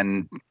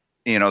and,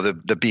 you know,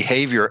 the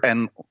behavior,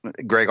 and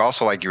Greg,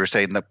 also like you were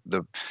saying,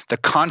 the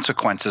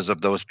consequences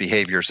of those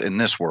behaviors in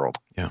this world.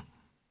 Yeah.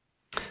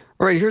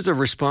 All right, here's a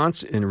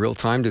response in real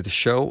time to the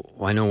show.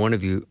 I know one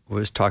of you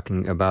was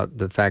talking about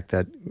the fact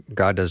that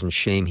God doesn't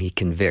shame, he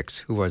convicts.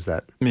 Who was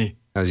that? Me.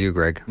 That was you,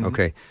 Greg. Mm-hmm.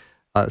 Okay.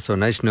 So a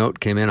nice note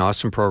came in.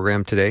 Awesome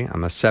program today.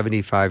 I'm a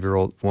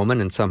 75-year-old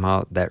woman, and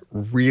somehow that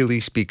really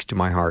speaks to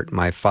my heart.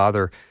 My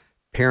father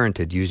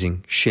parented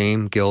using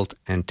shame, guilt,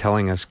 and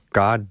telling us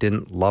God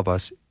didn't love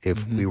us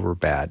if we were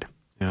bad.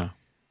 Yeah.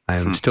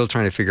 I'm still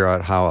trying to figure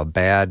out how a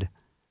bad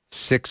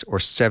 6 or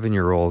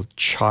 7-year-old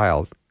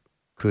child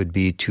could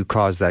be to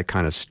cause that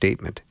kind of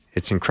statement.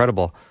 It's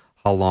incredible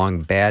how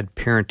long bad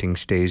parenting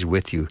stays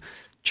with you.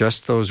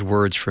 Just those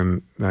words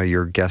from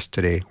your guest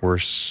today were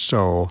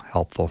so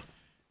helpful.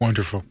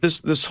 Wonderful.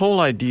 This whole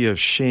idea of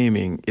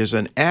shaming is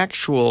an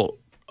actual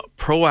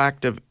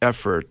proactive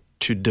effort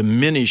to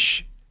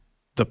diminish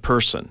the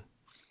person,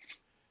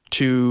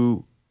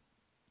 to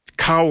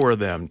cower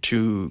them,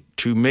 to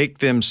make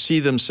them see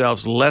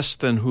themselves less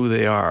than who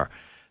they are.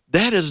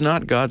 That is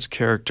not God's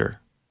character.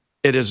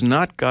 It is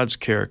not God's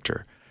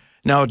character.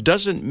 Now, it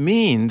doesn't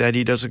mean that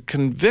he doesn't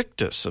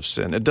convict us of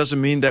sin. It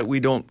doesn't mean that we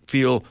don't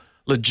feel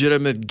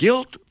legitimate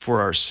guilt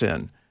for our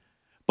sin.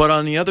 But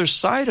on the other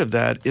side of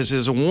that is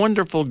his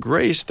wonderful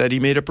grace that he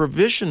made a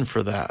provision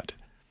for that.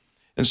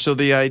 And so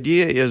the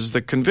idea is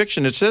the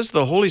conviction. It says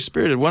the Holy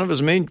Spirit, one of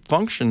his main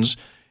functions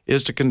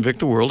is to convict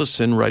the world of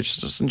sin,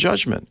 righteousness, and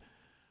judgment.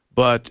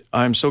 But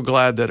I'm so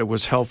glad that it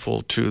was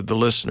helpful to the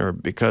listener,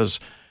 because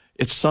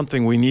it's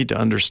something we need to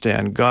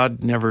understand.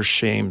 God never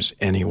shames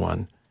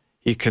anyone.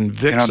 He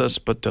convicts us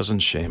but doesn't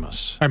shame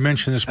us. I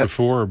mentioned this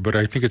before, but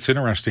I think it's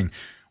interesting.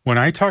 When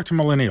I talk to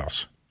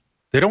millennials,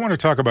 they don't want to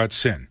talk about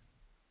sin.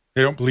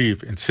 They don't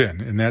believe in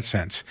sin in that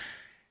sense.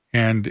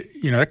 And,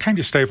 that kind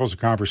of stifles a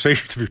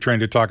conversation if you're trying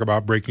to talk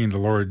about breaking the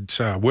Lord's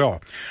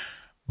will.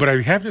 But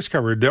I have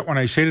discovered that when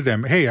I say to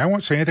them, hey, I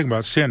won't say anything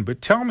about sin,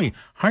 but tell me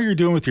how you're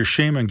doing with your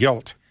shame and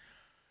guilt,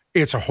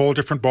 it's a whole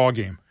different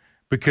ballgame.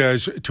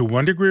 Because to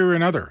one degree or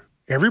another,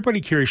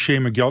 everybody carries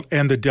shame and guilt,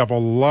 and the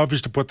devil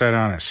loves to put that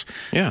on us.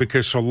 Yeah.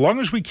 Because so long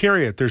as we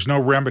carry it, there's no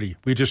remedy.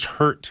 We just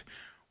hurt.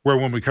 Where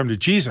when we come to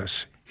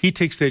Jesus, he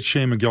takes that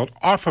shame and guilt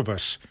off of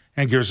us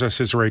and gives us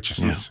his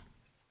righteousness. Yeah.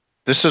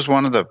 This is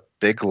one of the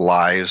big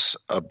lies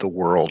of the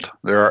world.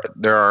 There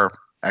are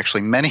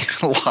actually many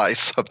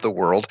lies of the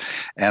world,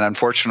 and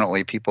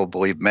unfortunately people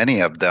believe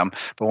many of them.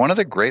 But one of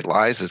the great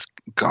lies is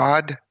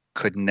God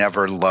could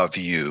never love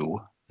you,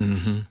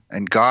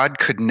 and God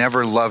could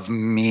never love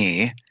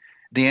me.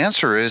 The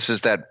answer is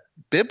that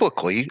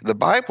biblically, the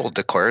Bible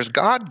declares,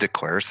 God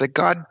declares that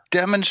God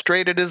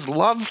demonstrated his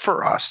love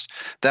for us,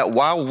 that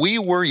while we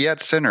were yet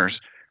sinners,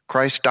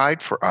 Christ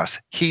died for us.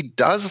 He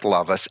does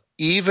love us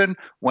even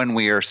when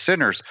we are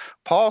sinners.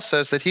 Paul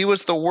says that he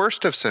was the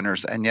worst of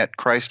sinners, and yet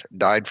Christ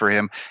died for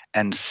him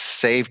and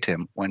saved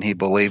him when he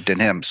believed in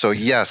him. So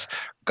yes,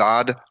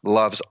 God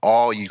loves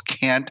all. You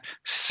can't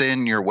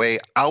sin your way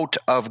out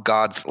of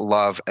God's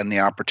love and the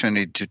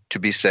opportunity to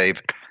be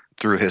saved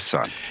through his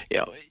Son.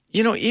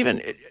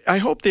 Even I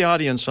hope the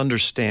audience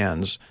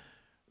understands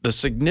the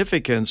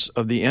significance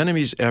of the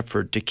enemy's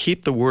effort to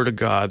keep the Word of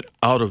God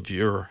out of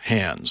your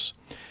hands.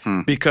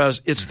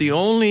 Because it's the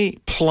only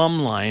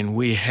plumb line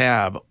we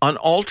have,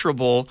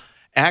 unalterable,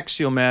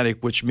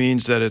 axiomatic, which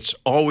means that it's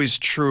always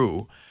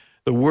true,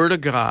 the Word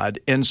of God.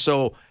 And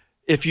so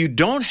if you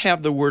don't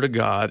have the Word of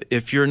God,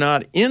 if you're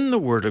not in the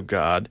Word of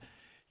God,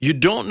 you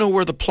don't know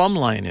where the plumb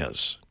line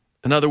is.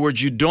 In other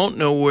words, you don't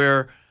know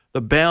where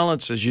the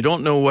balance is. You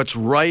don't know what's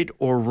right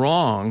or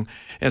wrong.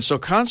 And so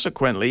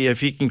consequently, if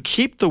he can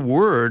keep the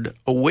Word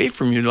away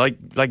from you,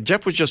 like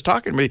Jeff was just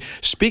talking to me,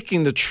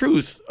 speaking the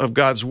truth of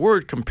God's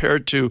Word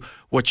compared to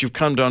what you've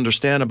come to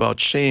understand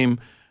about shame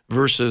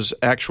versus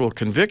actual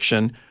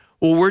conviction,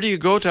 well, where do you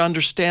go to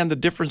understand the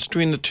difference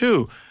between the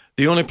two?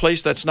 The only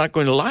place that's not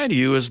going to lie to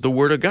you is the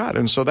Word of God.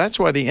 And so that's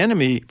why the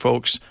enemy,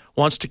 folks,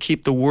 wants to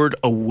keep the Word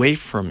away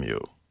from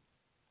you.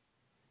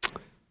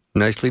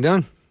 Nicely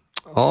done.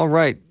 All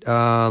right.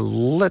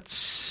 Let's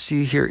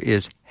see here.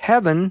 Is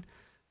heaven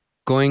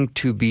going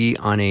to be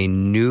on a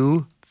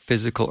new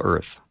physical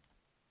earth?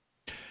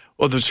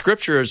 Well, the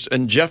scriptures,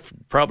 and Jeff,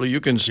 probably you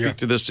can speak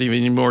to this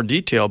even in more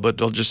detail,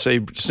 but I'll just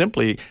say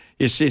simply,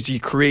 it says he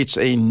creates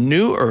a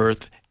new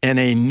earth and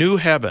a new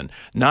heaven,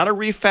 not a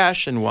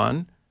refashioned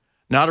one,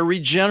 not a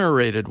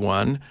regenerated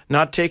one,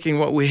 not taking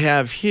what we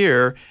have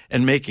here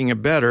and making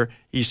it better.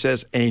 He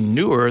says a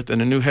new earth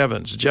and a new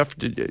heavens. Jeff,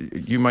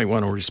 you might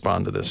want to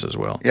respond to this as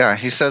well. Yeah,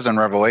 he says in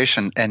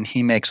Revelation, and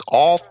he makes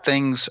all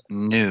things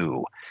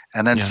new.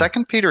 And then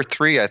 2 Peter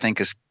 3, I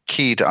think, is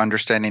key to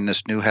understanding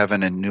this new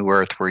heaven and new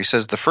earth, where he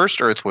says the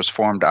first earth was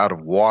formed out of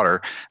water.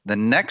 The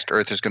next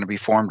earth is going to be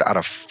formed out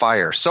of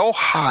fire. So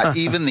hot,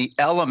 even the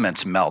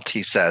elements melt,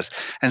 he says.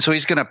 And so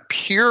he's going to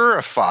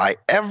purify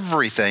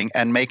everything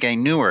and make a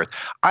new earth.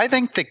 I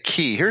think the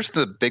key, here's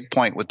the big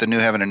point with the new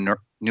heaven and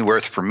new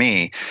earth for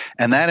me,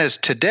 and that is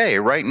today,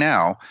 right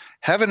now,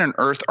 heaven and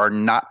earth are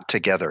not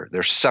together.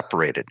 They're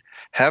separated.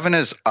 Heaven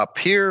is up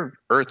here,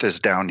 earth is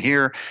down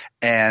here,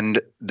 and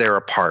they're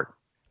apart.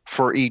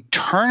 For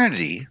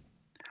eternity,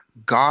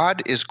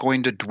 God is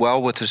going to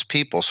dwell with his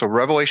people. So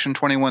Revelation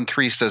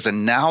 21:3 says,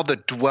 and now the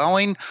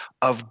dwelling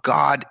of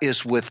God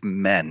is with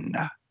men,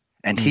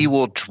 and he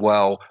will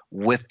dwell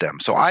with them.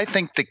 So I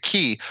think the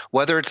key,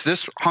 whether it's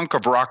this hunk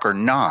of rock or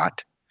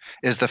not,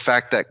 is the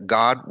fact that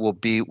God will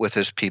be with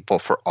his people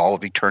for all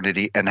of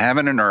eternity, and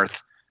heaven and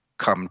earth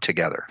come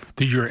together.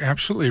 You're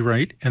absolutely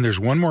right. And there's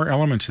one more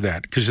element to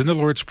that, because in the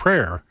Lord's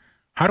Prayer,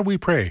 how do we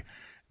pray?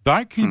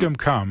 Thy kingdom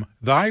come,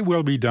 thy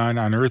will be done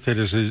on earth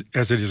as it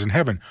is in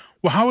heaven.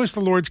 Well, how is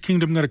the Lord's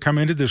kingdom going to come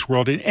into this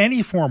world in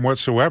any form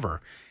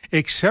whatsoever,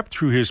 except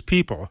through his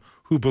people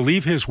who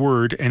believe his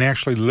word and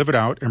actually live it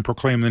out and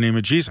proclaim the name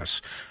of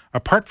Jesus?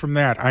 Apart from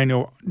that, I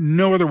know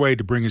no other way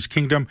to bring his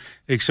kingdom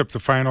except the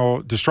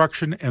final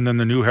destruction and then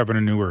the new heaven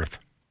and new earth.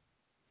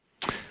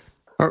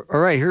 All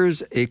right,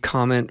 here's a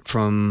comment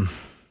from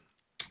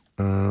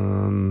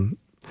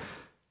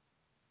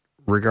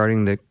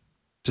regarding the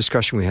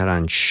discussion we had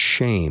on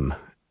shame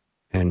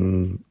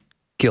and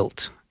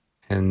guilt.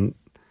 And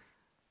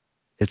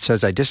it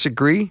says, I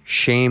disagree.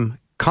 Shame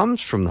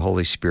comes from the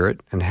Holy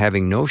Spirit, and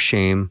having no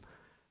shame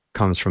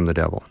comes from the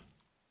devil.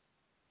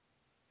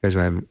 You guys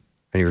have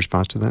any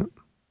response to that?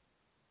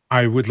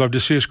 I would love to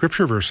see a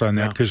scripture verse on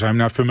that, because I'm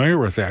not familiar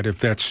with that. If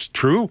that's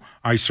true,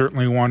 I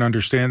certainly want to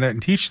understand that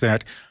and teach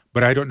that,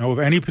 but I don't know of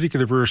any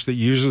particular verse that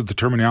uses the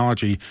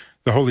terminology,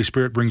 the Holy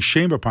Spirit brings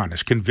shame upon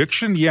us.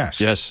 Conviction,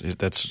 yes. Yes,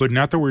 that's... But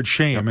not the word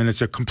shame, and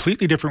it's a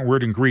completely different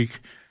word in Greek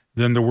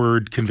than the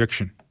word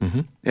conviction.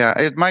 Yeah,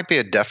 it might be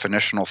a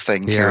definitional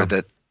thing here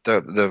that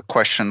the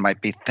question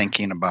might be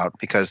thinking about,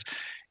 because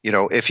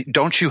if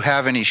don't you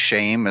have any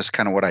shame is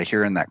kind of what I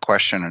hear in that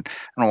question. And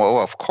well,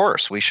 of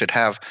course we should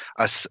have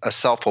a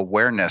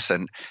self-awareness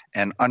and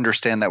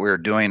understand that we are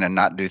doing and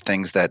not do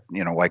things that,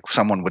 like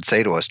someone would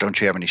say to us, don't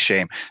you have any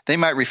shame? They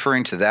might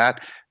referring to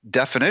that.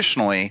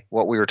 Definitionally,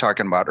 what we were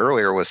talking about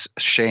earlier was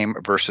shame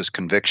versus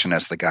conviction,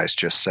 as the guys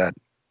just said.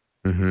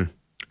 Mm-hmm.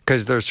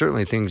 Because there are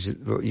certainly things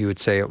you would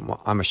say,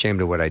 I'm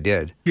ashamed of what I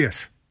did.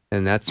 Yes.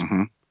 And that's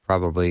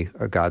probably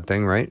a God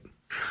thing, right?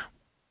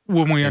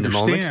 When we in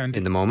understand.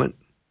 In the moment.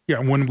 Yeah,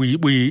 when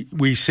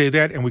we say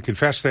that and we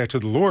confess that to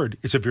the Lord,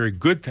 it's a very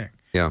good thing.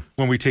 Yeah.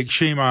 When we take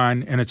shame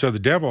on and it's of the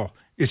devil,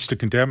 it's to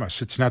condemn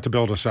us. It's not to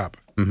build us up.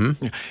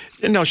 Mm-hmm. Yeah.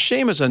 Now,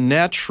 shame is a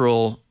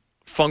natural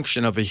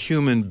function of a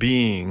human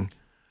being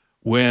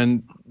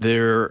when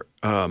they're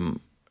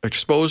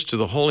exposed to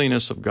the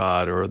holiness of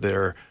God, or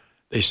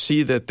they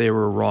see that they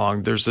were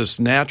wrong. There's this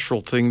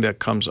natural thing that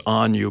comes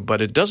on you, but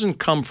it doesn't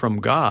come from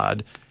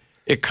God.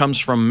 It comes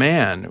from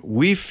man.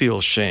 We feel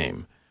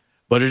shame,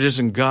 but it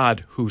isn't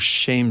God who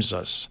shames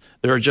us.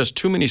 There are just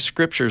too many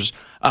scriptures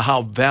of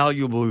how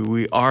valuable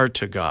we are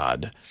to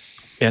God.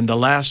 And the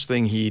last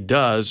thing he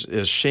does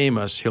is shame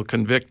us. He'll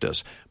convict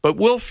us, but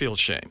we'll feel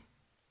shame.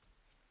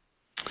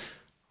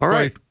 All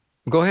right.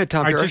 Go ahead,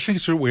 Tom. I just think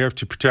it's what we have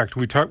to protect.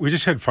 We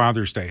just had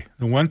Father's Day.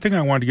 The one thing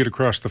I wanted to get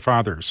across to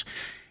fathers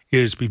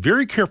is be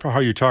very careful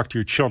how you talk to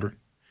your children.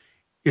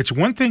 It's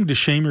one thing to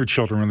shame your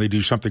children when they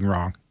do something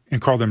wrong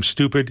and call them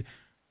stupid,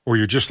 or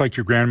you're just like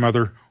your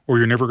grandmother, or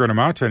you're never going to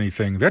amount to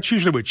anything. That's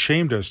usually what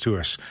shame does to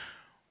us.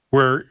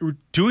 Where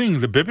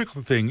doing the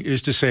biblical thing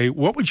is to say,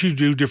 what would you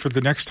do different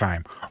the next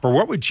time? Or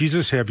what would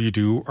Jesus have you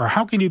do? Or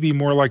how can you be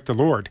more like the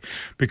Lord?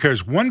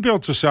 Because one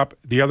builds us up,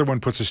 the other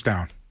one puts us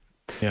down.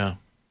 Yeah.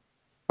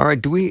 All right.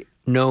 Do we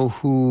know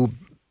who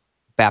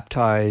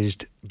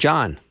baptized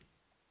John?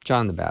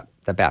 John the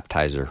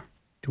baptizer.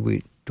 Do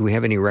we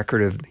have any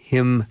record of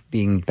him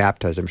being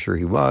baptized? I'm sure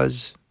he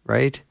was,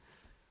 right?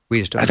 We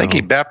just don't know. I think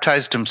he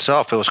baptized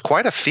himself. It was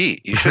quite a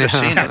feat. You should have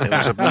seen it. It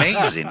was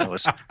amazing. It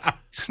was.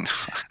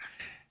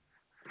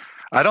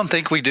 I don't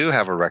think we do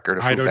have a record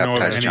of who baptized John. I don't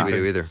know of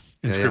anything either.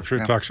 In Scripture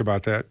it talks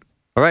about that.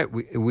 All right,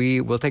 we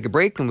will take a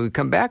break, and when we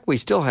come back, we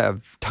still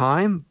have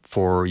time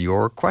for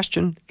your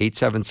question.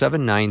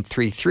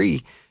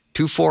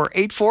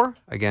 877-933-2484.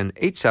 Again,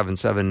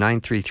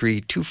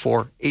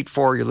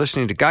 877-933-2484. You're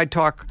listening to Guide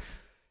Talk,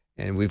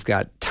 and we've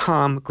got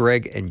Tom,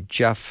 Greg, and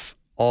Jeff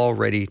all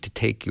ready to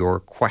take your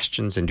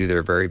questions and do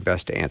their very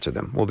best to answer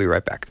them. We'll be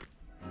right back.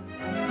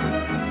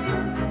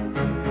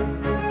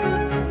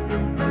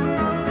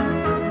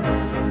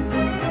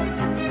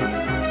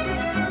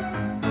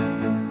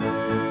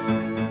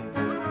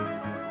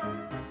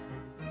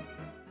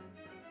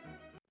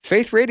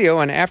 Faith Radio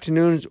and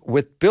Afternoons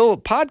with Bill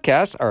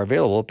podcasts are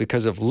available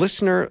because of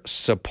listener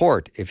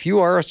support. If you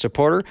are a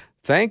supporter,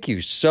 thank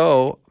you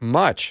so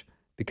much.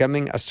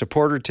 Becoming a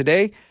supporter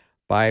today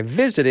by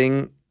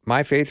visiting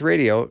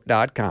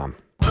myfaithradio.com.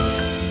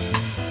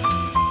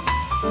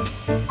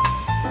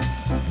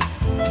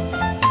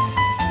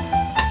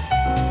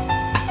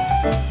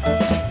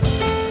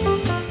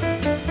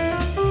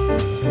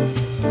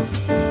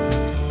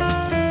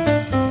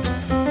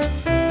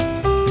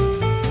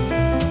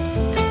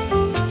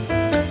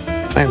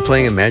 I'm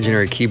playing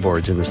imaginary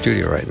keyboards in the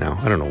studio right now.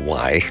 I don't know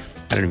why.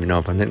 I don't even know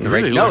if I'm hitting the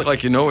right notes. You look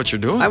like you know what you're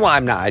doing.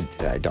 I'm not.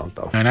 I don't,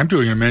 though. And I'm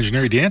doing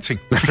imaginary dancing.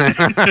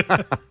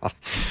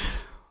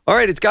 All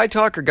right, it's Guy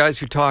Talk, or Guys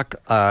Who Talk.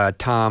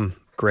 Tom,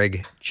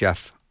 Greg,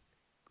 Jeff,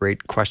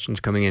 great questions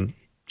coming in.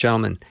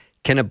 Gentlemen,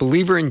 can a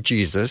believer in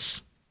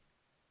Jesus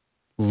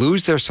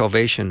lose their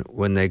salvation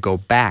when they go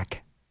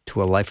back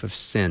to a life of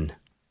sin?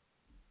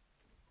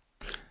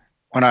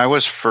 When I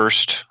was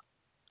first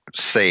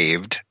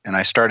saved and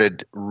I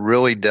started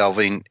really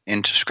delving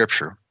into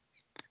Scripture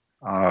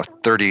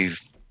 30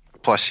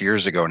 plus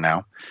years ago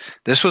now,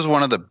 this was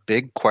one of the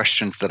big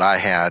questions that I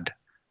had.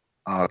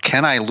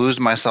 Can I lose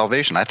my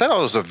salvation? I thought it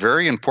was a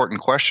very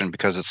important question,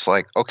 because it's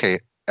like, okay,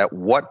 at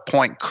what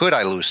point could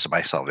I lose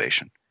my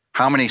salvation?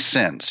 How many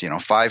sins?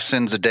 5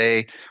 sins a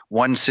day,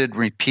 1 sin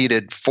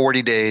repeated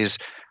 40 days.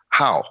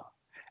 How?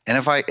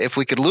 And if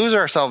we could lose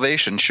our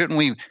salvation, shouldn't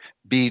we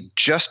be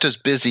just as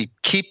busy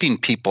keeping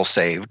people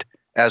saved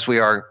as we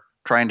are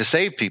trying to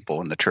save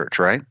people in the church,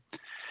 right?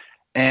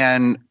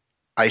 And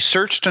I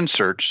searched and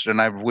searched,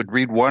 and I would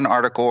read one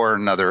article or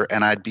another,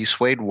 and I'd be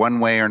swayed one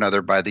way or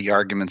another by the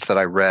arguments that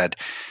I read.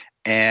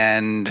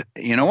 And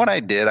you know what I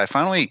did? I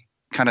finally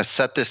kind of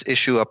set this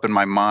issue up in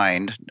my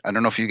mind. I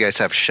don't know if you guys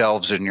have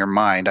shelves in your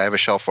mind. I have a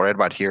shelf right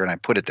about here, and I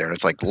put it there. And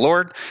it's like,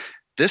 Lord,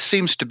 this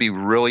seems to be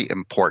really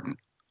important.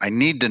 I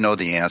need to know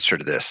the answer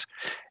to this.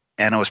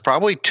 And it was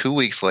probably 2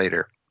 weeks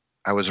later.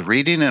 I was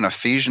reading in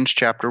Ephesians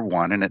chapter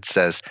 1, and it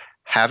says,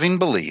 having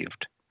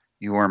believed,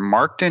 you are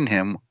marked in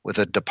him with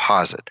a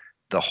deposit,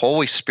 the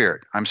Holy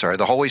Spirit,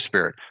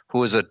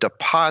 who is a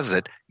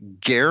deposit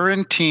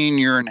guaranteeing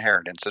your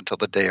inheritance until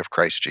the day of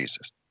Christ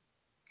Jesus.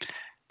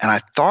 And I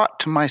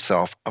thought to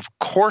myself, of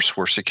course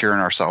we're secure in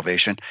our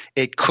salvation.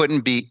 It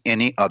couldn't be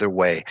any other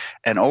way.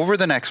 And over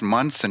the next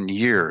months and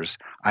years,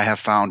 I have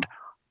found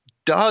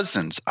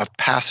dozens of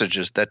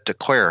passages that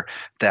declare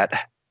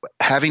that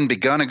having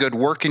begun a good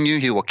work in you,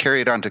 he will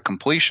carry it on to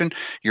completion.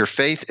 Your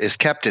faith is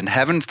kept in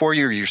heaven for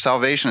you. Your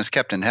salvation is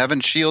kept in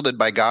heaven, shielded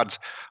by God's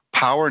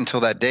power until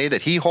that day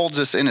that he holds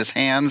us in his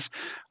hands.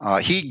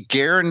 He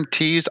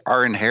guarantees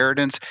our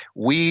inheritance.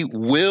 We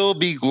will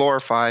be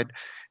glorified.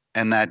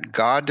 And that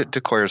God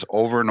declares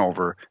over and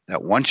over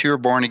that once you're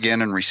born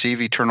again and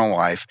receive eternal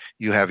life,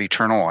 you have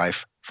eternal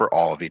life for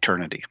all of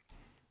eternity.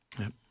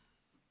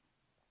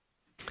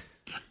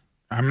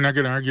 I'm not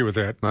going to argue with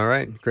that. All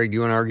right. Greg, do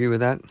you want to argue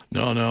with that?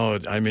 No.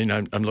 I mean,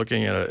 I'm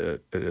looking at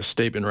a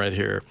statement right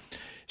here. It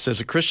says,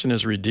 a Christian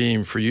is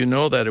redeemed, for you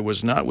know that it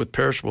was not with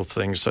perishable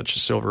things such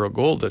as silver or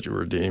gold that you were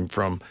redeemed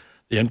from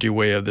the empty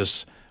way of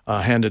this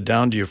handed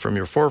down to you from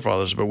your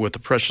forefathers, but with the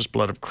precious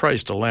blood of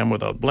Christ, a lamb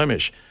without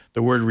blemish.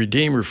 The word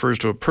redeem refers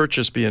to a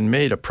purchase being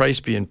made, a price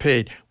being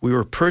paid. We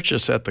were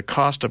purchased at the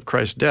cost of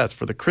Christ's death.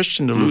 For the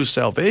Christian to lose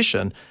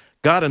salvation,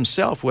 God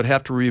himself would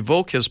have to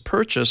revoke his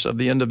purchase of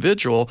the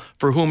individual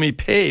for whom he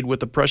paid with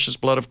the precious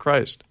blood of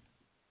Christ.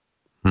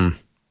 Very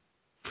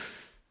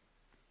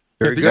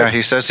good. Yeah,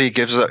 he says he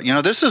gives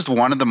this is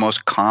one of the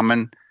most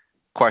common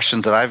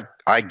questions that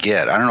I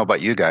get. I don't know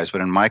about you guys,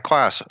 but in my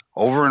class,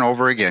 over and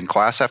over again,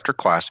 class after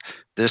class,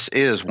 this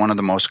is one of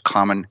the most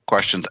common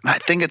questions. And I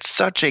think it's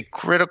such a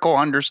critical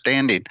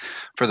understanding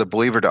for the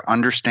believer to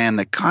understand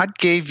that God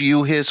gave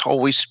you his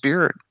Holy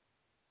Spirit.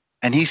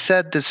 And he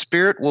said the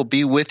Spirit will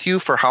be with you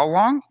for how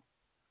long?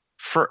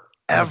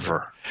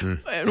 Forever.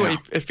 Anyway,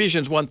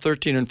 Ephesians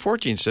 1:13 and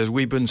 14 says,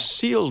 we've been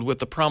sealed with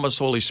the promised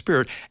Holy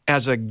Spirit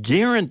as a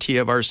guarantee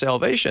of our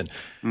salvation.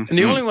 Mm-hmm. And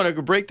the only one who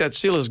could break that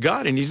seal is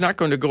God, and he's not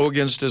going to go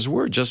against his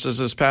word, just as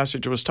this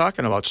passage was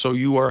talking about. So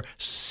you are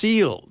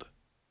sealed.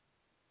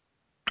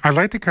 I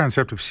like the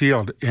concept of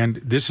sealed, and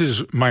this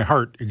is my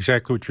heart,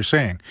 exactly what you're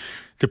saying.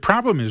 The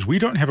problem is we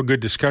don't have a good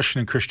discussion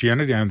in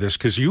Christianity on this,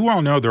 because you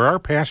all know there are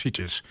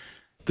passages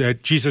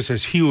that Jesus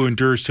says, he who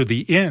endures to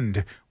the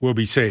end will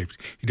be saved.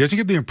 He doesn't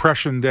get the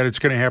impression that it's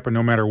going to happen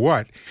no matter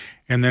what.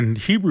 And then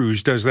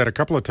Hebrews does that a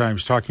couple of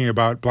times, talking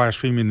about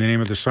blaspheming the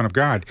name of the Son of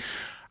God.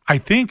 I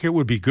think it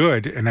would be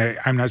good, and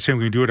I'm not saying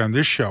we can do it on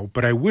this show,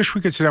 but I wish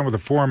we could sit down with a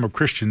forum of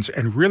Christians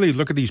and really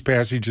look at these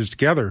passages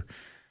together,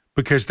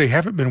 because they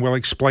haven't been well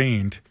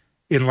explained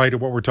in light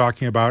of what we're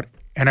talking about.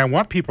 And I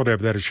want people to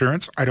have that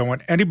assurance. I don't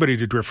want anybody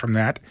to drift from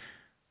that.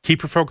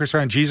 Keep your focus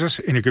on Jesus,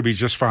 and it could be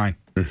just fine.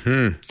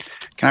 Mm-hmm.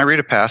 Can I read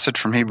a passage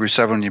from Hebrews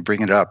 7 when you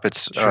bring it up?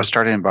 It's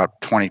starting in about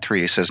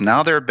 23. It says,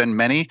 now there have been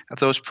many of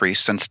those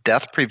priests, since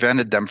death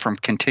prevented them from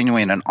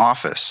continuing in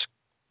office.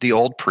 The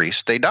old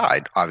priests, they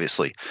died,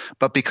 obviously.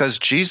 But because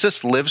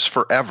Jesus lives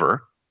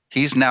forever,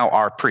 he's now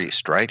our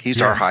priest, right?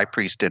 He's our high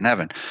priest in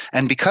heaven.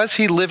 And because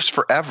he lives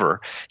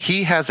forever,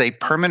 he has a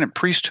permanent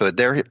priesthood.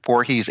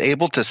 Therefore, he's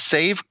able to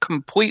save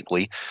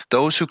completely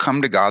those who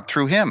come to God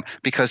through him,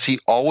 because he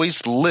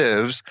always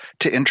lives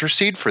to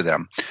intercede for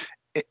them.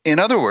 In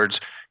other words,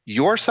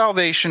 your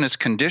salvation is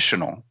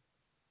conditional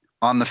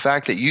on the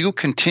fact that you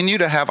continue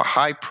to have a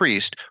high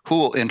priest who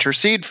will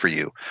intercede for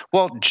you.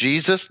 Well,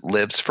 Jesus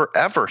lives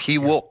forever. He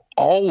will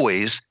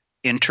always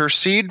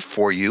intercede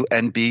for you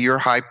and be your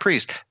high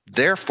priest.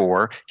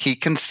 Therefore, he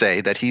can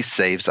say that he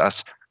saves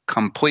us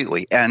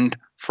completely and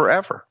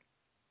forever.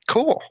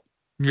 Cool.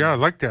 Yeah, I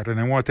like that, and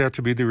I want that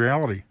to be the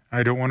reality.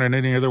 I don't want it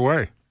any other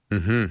way.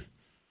 Mm-hmm.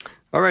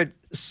 All right.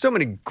 So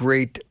many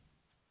great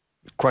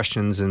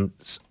questions and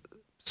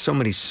so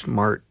many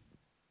smart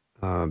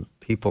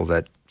people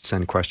that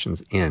send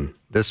questions in.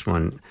 This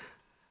one,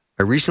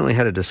 I recently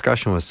had a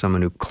discussion with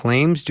someone who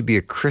claims to be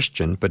a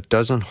Christian but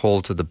doesn't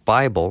hold to the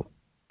Bible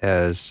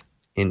as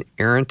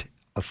inerrant,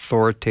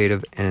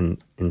 authoritative,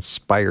 and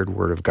inspired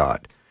Word of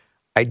God.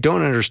 I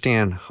don't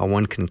understand how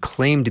one can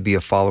claim to be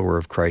a follower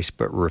of Christ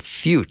but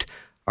refute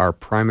our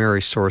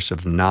primary source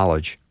of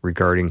knowledge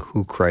regarding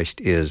who Christ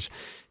is.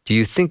 Do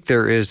you think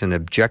there is an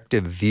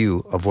objective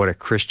view of what a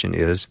Christian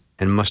is,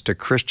 and must a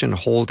Christian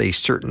hold a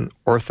certain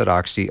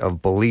orthodoxy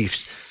of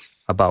beliefs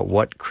about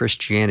what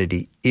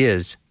Christianity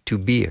is to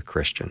be a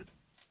Christian?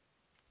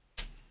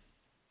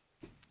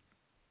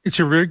 It's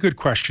a very good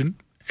question,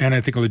 and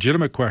I think a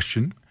legitimate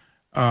question,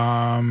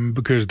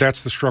 because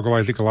that's the struggle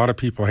I think a lot of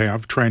people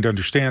have trying to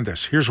understand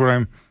this. Here's what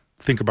I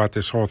think about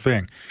this whole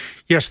thing.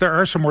 Yes, there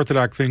are some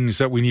orthodox things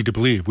that we need to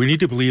believe. We need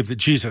to believe that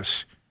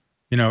Jesus,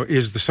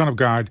 is the Son of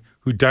God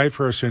who died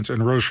for our sins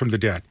and rose from the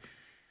dead.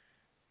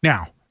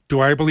 Now, do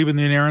I believe in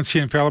the inerrancy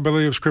and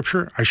infallibility of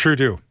Scripture? I sure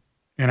do,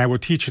 and I will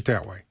teach it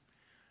that way.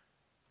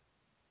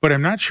 But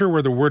I'm not sure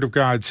where the Word of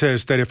God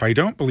says that if I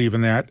don't believe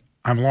in that,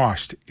 I'm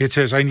lost. It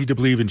says I need to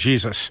believe in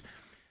Jesus.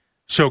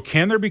 So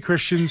can there be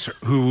Christians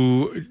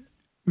who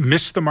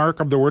miss the mark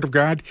of the Word of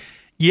God?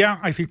 Yeah,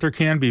 I think there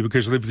can be,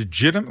 because they've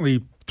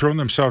legitimately thrown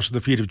themselves at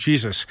the feet of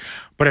Jesus.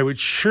 But I would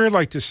sure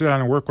like to sit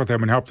down and work with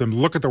them and help them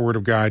look at the Word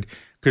of God,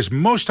 because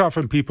most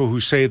often people who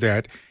say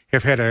that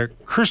have had a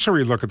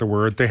cursory look at the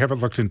Word. They haven't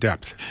looked in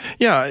depth.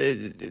 Yeah,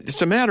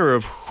 it's a matter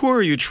of who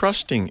are you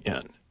trusting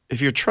in.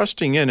 If you're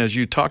trusting in, as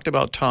you talked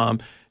about, Tom,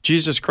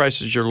 Jesus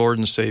Christ is your Lord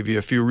and Savior.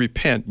 If you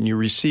repent and you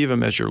receive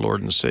Him as your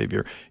Lord and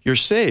Savior, you're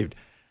saved.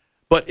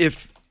 But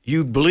if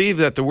you believe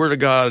that the Word of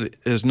God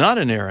is not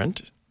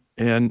inerrant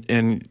and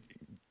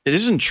it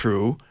isn't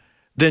true,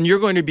 then you're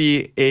going to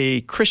be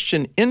a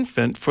Christian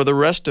infant for the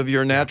rest of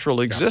your natural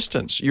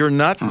existence. You're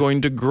not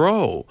going to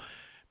grow,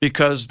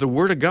 because the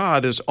Word of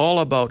God is all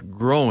about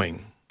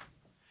growing,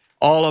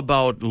 all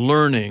about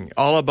learning,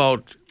 all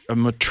about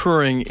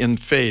maturing in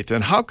faith.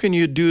 And how can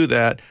you do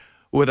that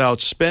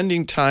without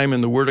spending time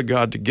in the Word of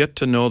God to get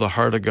to know the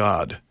heart of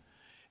God?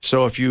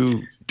 So if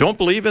you don't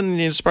believe in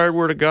the inspired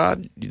Word of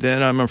God,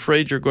 then I'm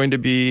afraid you're going to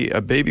be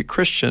a baby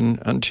Christian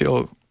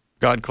until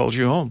God calls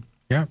you home.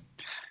 Yeah.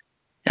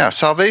 Yeah,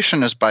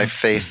 salvation is by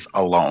faith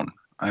alone.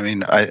 I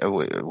mean,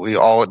 we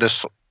all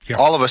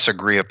all of us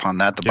agree upon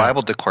that. The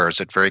Bible declares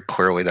it very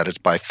clearly that it's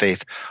by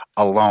faith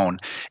alone.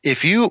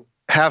 If you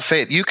have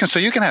faith, you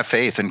can have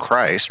faith in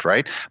Christ,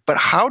 right? But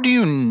how do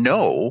you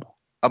know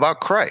about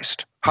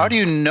Christ? How do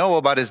you know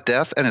about his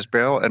death and his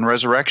burial and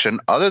resurrection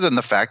other than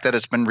the fact that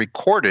it's been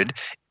recorded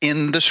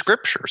in the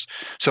Scriptures?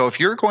 So if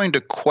you're going to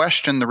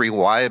question the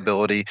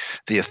reliability,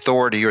 the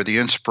authority, or the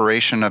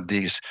inspiration of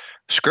these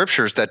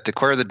Scriptures that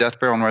declare the death,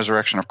 burial, and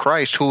resurrection of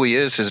Christ, who he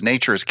is, his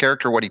nature, his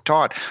character, what he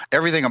taught,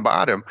 everything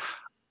about him,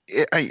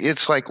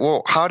 it's like,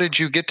 well, how did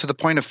you get to the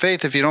point of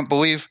faith if you don't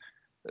believe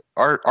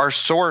our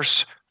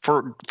source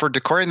for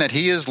declaring that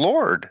he is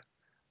Lord?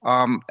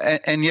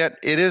 And yet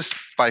it is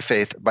by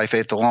faith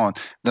alone.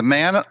 The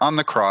man on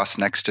the cross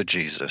next to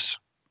Jesus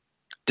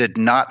did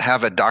not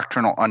have a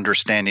doctrinal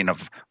understanding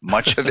of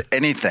much of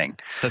anything.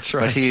 That's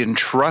right. But he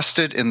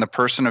entrusted in the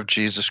person of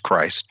Jesus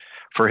Christ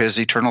for his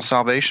eternal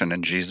salvation,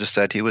 and Jesus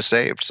said he was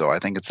saved. So I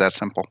think it's that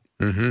simple.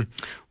 Mm-hmm.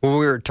 Well,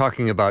 we were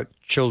talking about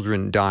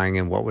children dying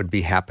and what would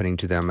be happening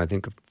to them. I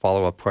think a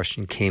follow-up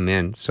question came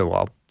in, so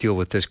I'll deal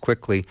with this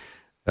quickly.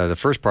 The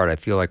first part I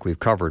feel like we've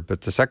covered,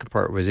 but the second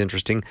part was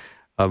interesting.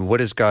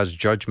 What is God's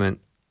judgment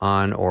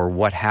on, or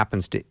what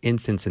happens to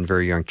infants and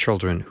very young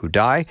children who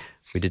die?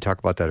 We did talk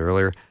about that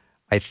earlier.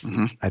 I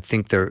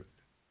think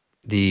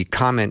the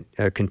comment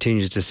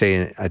continues to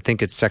say, I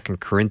think it's 2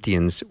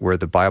 Corinthians, where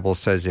the Bible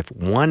says if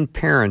one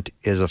parent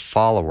is a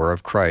follower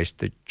of Christ,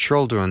 the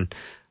children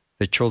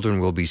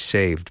will be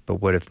saved. But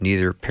what if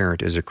neither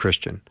parent is a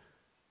Christian?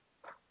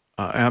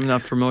 I'm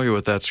not familiar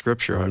with that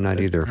scripture. I'm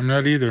not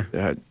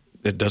either.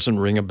 It doesn't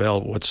ring a bell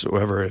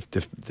whatsoever. If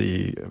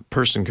the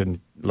person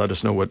can let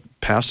us know what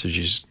passage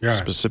he's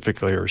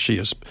specifically, or she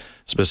is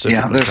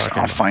specifically talking about.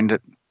 I'll find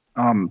it.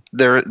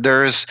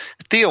 There is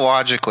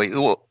theologically,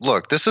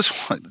 look, this is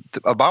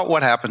about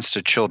what happens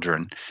to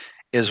children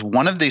is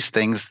one of these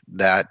things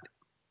that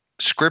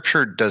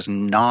Scripture does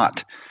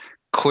not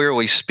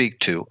clearly speak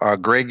to.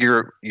 Greg,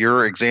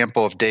 your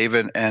example of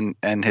David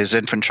and his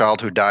infant child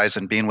who dies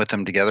and being with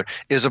him together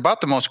is about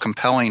the most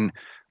compelling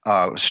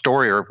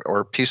story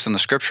or piece in the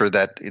Scripture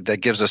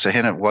that gives us a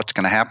hint at what's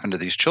going to happen to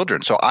these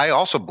children. So I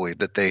also believe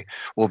that they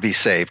will be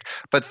saved.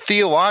 But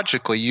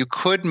theologically, you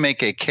could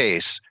make a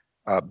case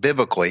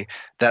biblically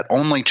that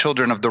only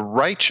children of the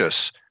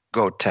righteous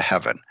go to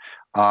heaven.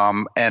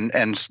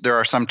 And there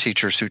are some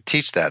teachers who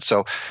teach that.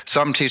 So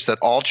some teach that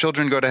all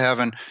children go to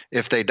heaven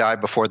if they die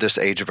before this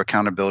age of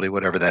accountability,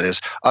 whatever that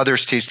is.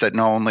 Others teach that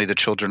no, only the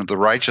children of the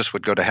righteous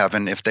would go to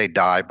heaven if they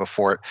die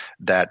before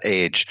that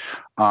age.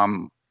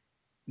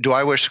 Do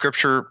I wish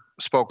Scripture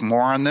spoke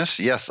more on this?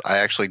 Yes, I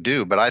actually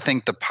do. But I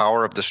think the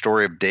power of the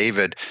story of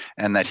David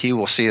and that he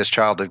will see his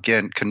child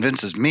again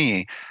convinces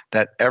me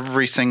that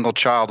every single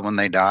child, when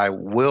they die,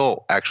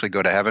 will actually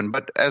go to heaven.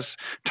 But as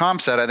Tom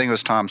said, I think it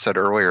was Tom said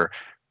earlier,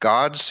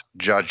 God's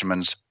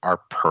judgments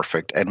are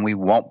perfect, and we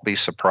won't be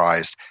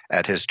surprised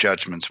at his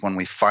judgments when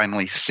we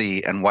finally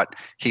see and what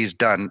he's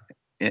done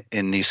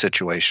in these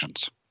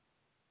situations.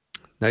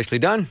 Nicely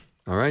done.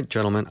 All right,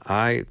 gentlemen,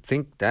 I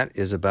think that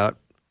is about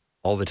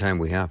all the time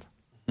we have.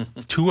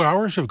 2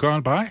 hours have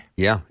gone by?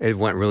 Yeah, it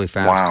went really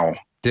fast. Wow.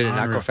 Did it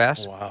not go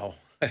fast? Wow.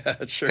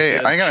 Sure hey,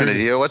 did. I got an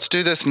idea. Let's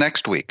do this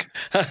next week.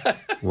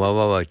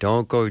 Whoa.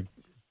 Don't go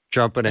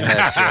jumping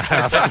ahead,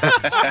 Jeff.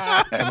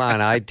 Come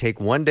on, I'd take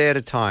one day at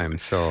a time,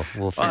 so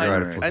we'll figure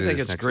out if we'll do I think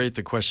this it's next great, week.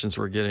 the questions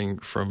we're getting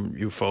from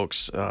you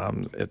folks.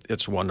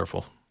 It's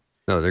wonderful.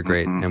 No, they're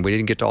great, and we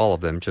didn't get to all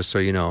of them, just so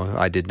you know.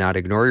 I did not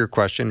ignore your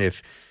question.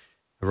 If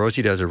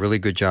Rosie does a really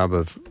good job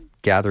of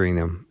gathering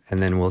them,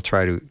 and then we'll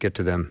try to get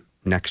to them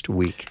next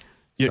week.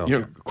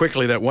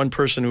 Quickly, that one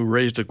person who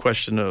raised a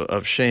question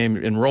of shame,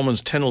 in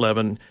Romans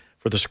 10:11,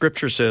 for the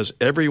Scripture says,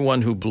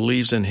 everyone who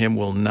believes in him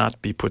will not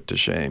be put to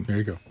shame. There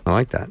you go. I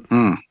like that.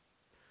 All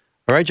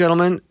right,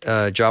 gentlemen,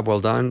 job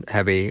well done.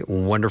 Have a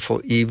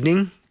wonderful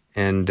evening,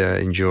 and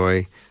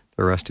enjoy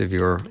the rest of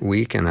your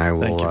week, and I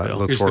will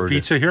look Is forward the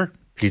pizza here?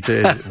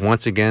 Pizza,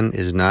 once again,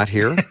 is not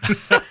here.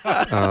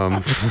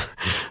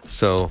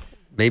 So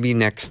maybe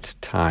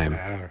next time.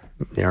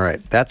 All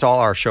right. That's all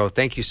our show.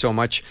 Thank you so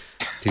much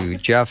to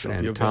Jeff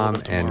and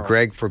Tom and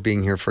Greg for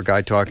being here for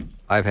Guy Talk.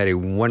 I've had a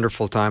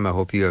wonderful time. I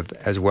hope you have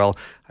as well.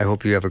 I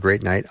hope you have a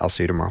great night. I'll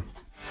see you tomorrow.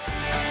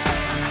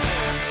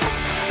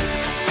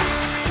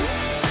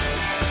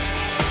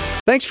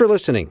 Thanks for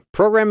listening.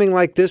 Programming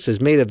like this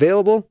is made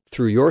available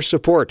through your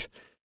support.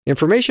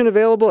 Information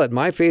available at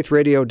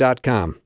myfaithradio.com.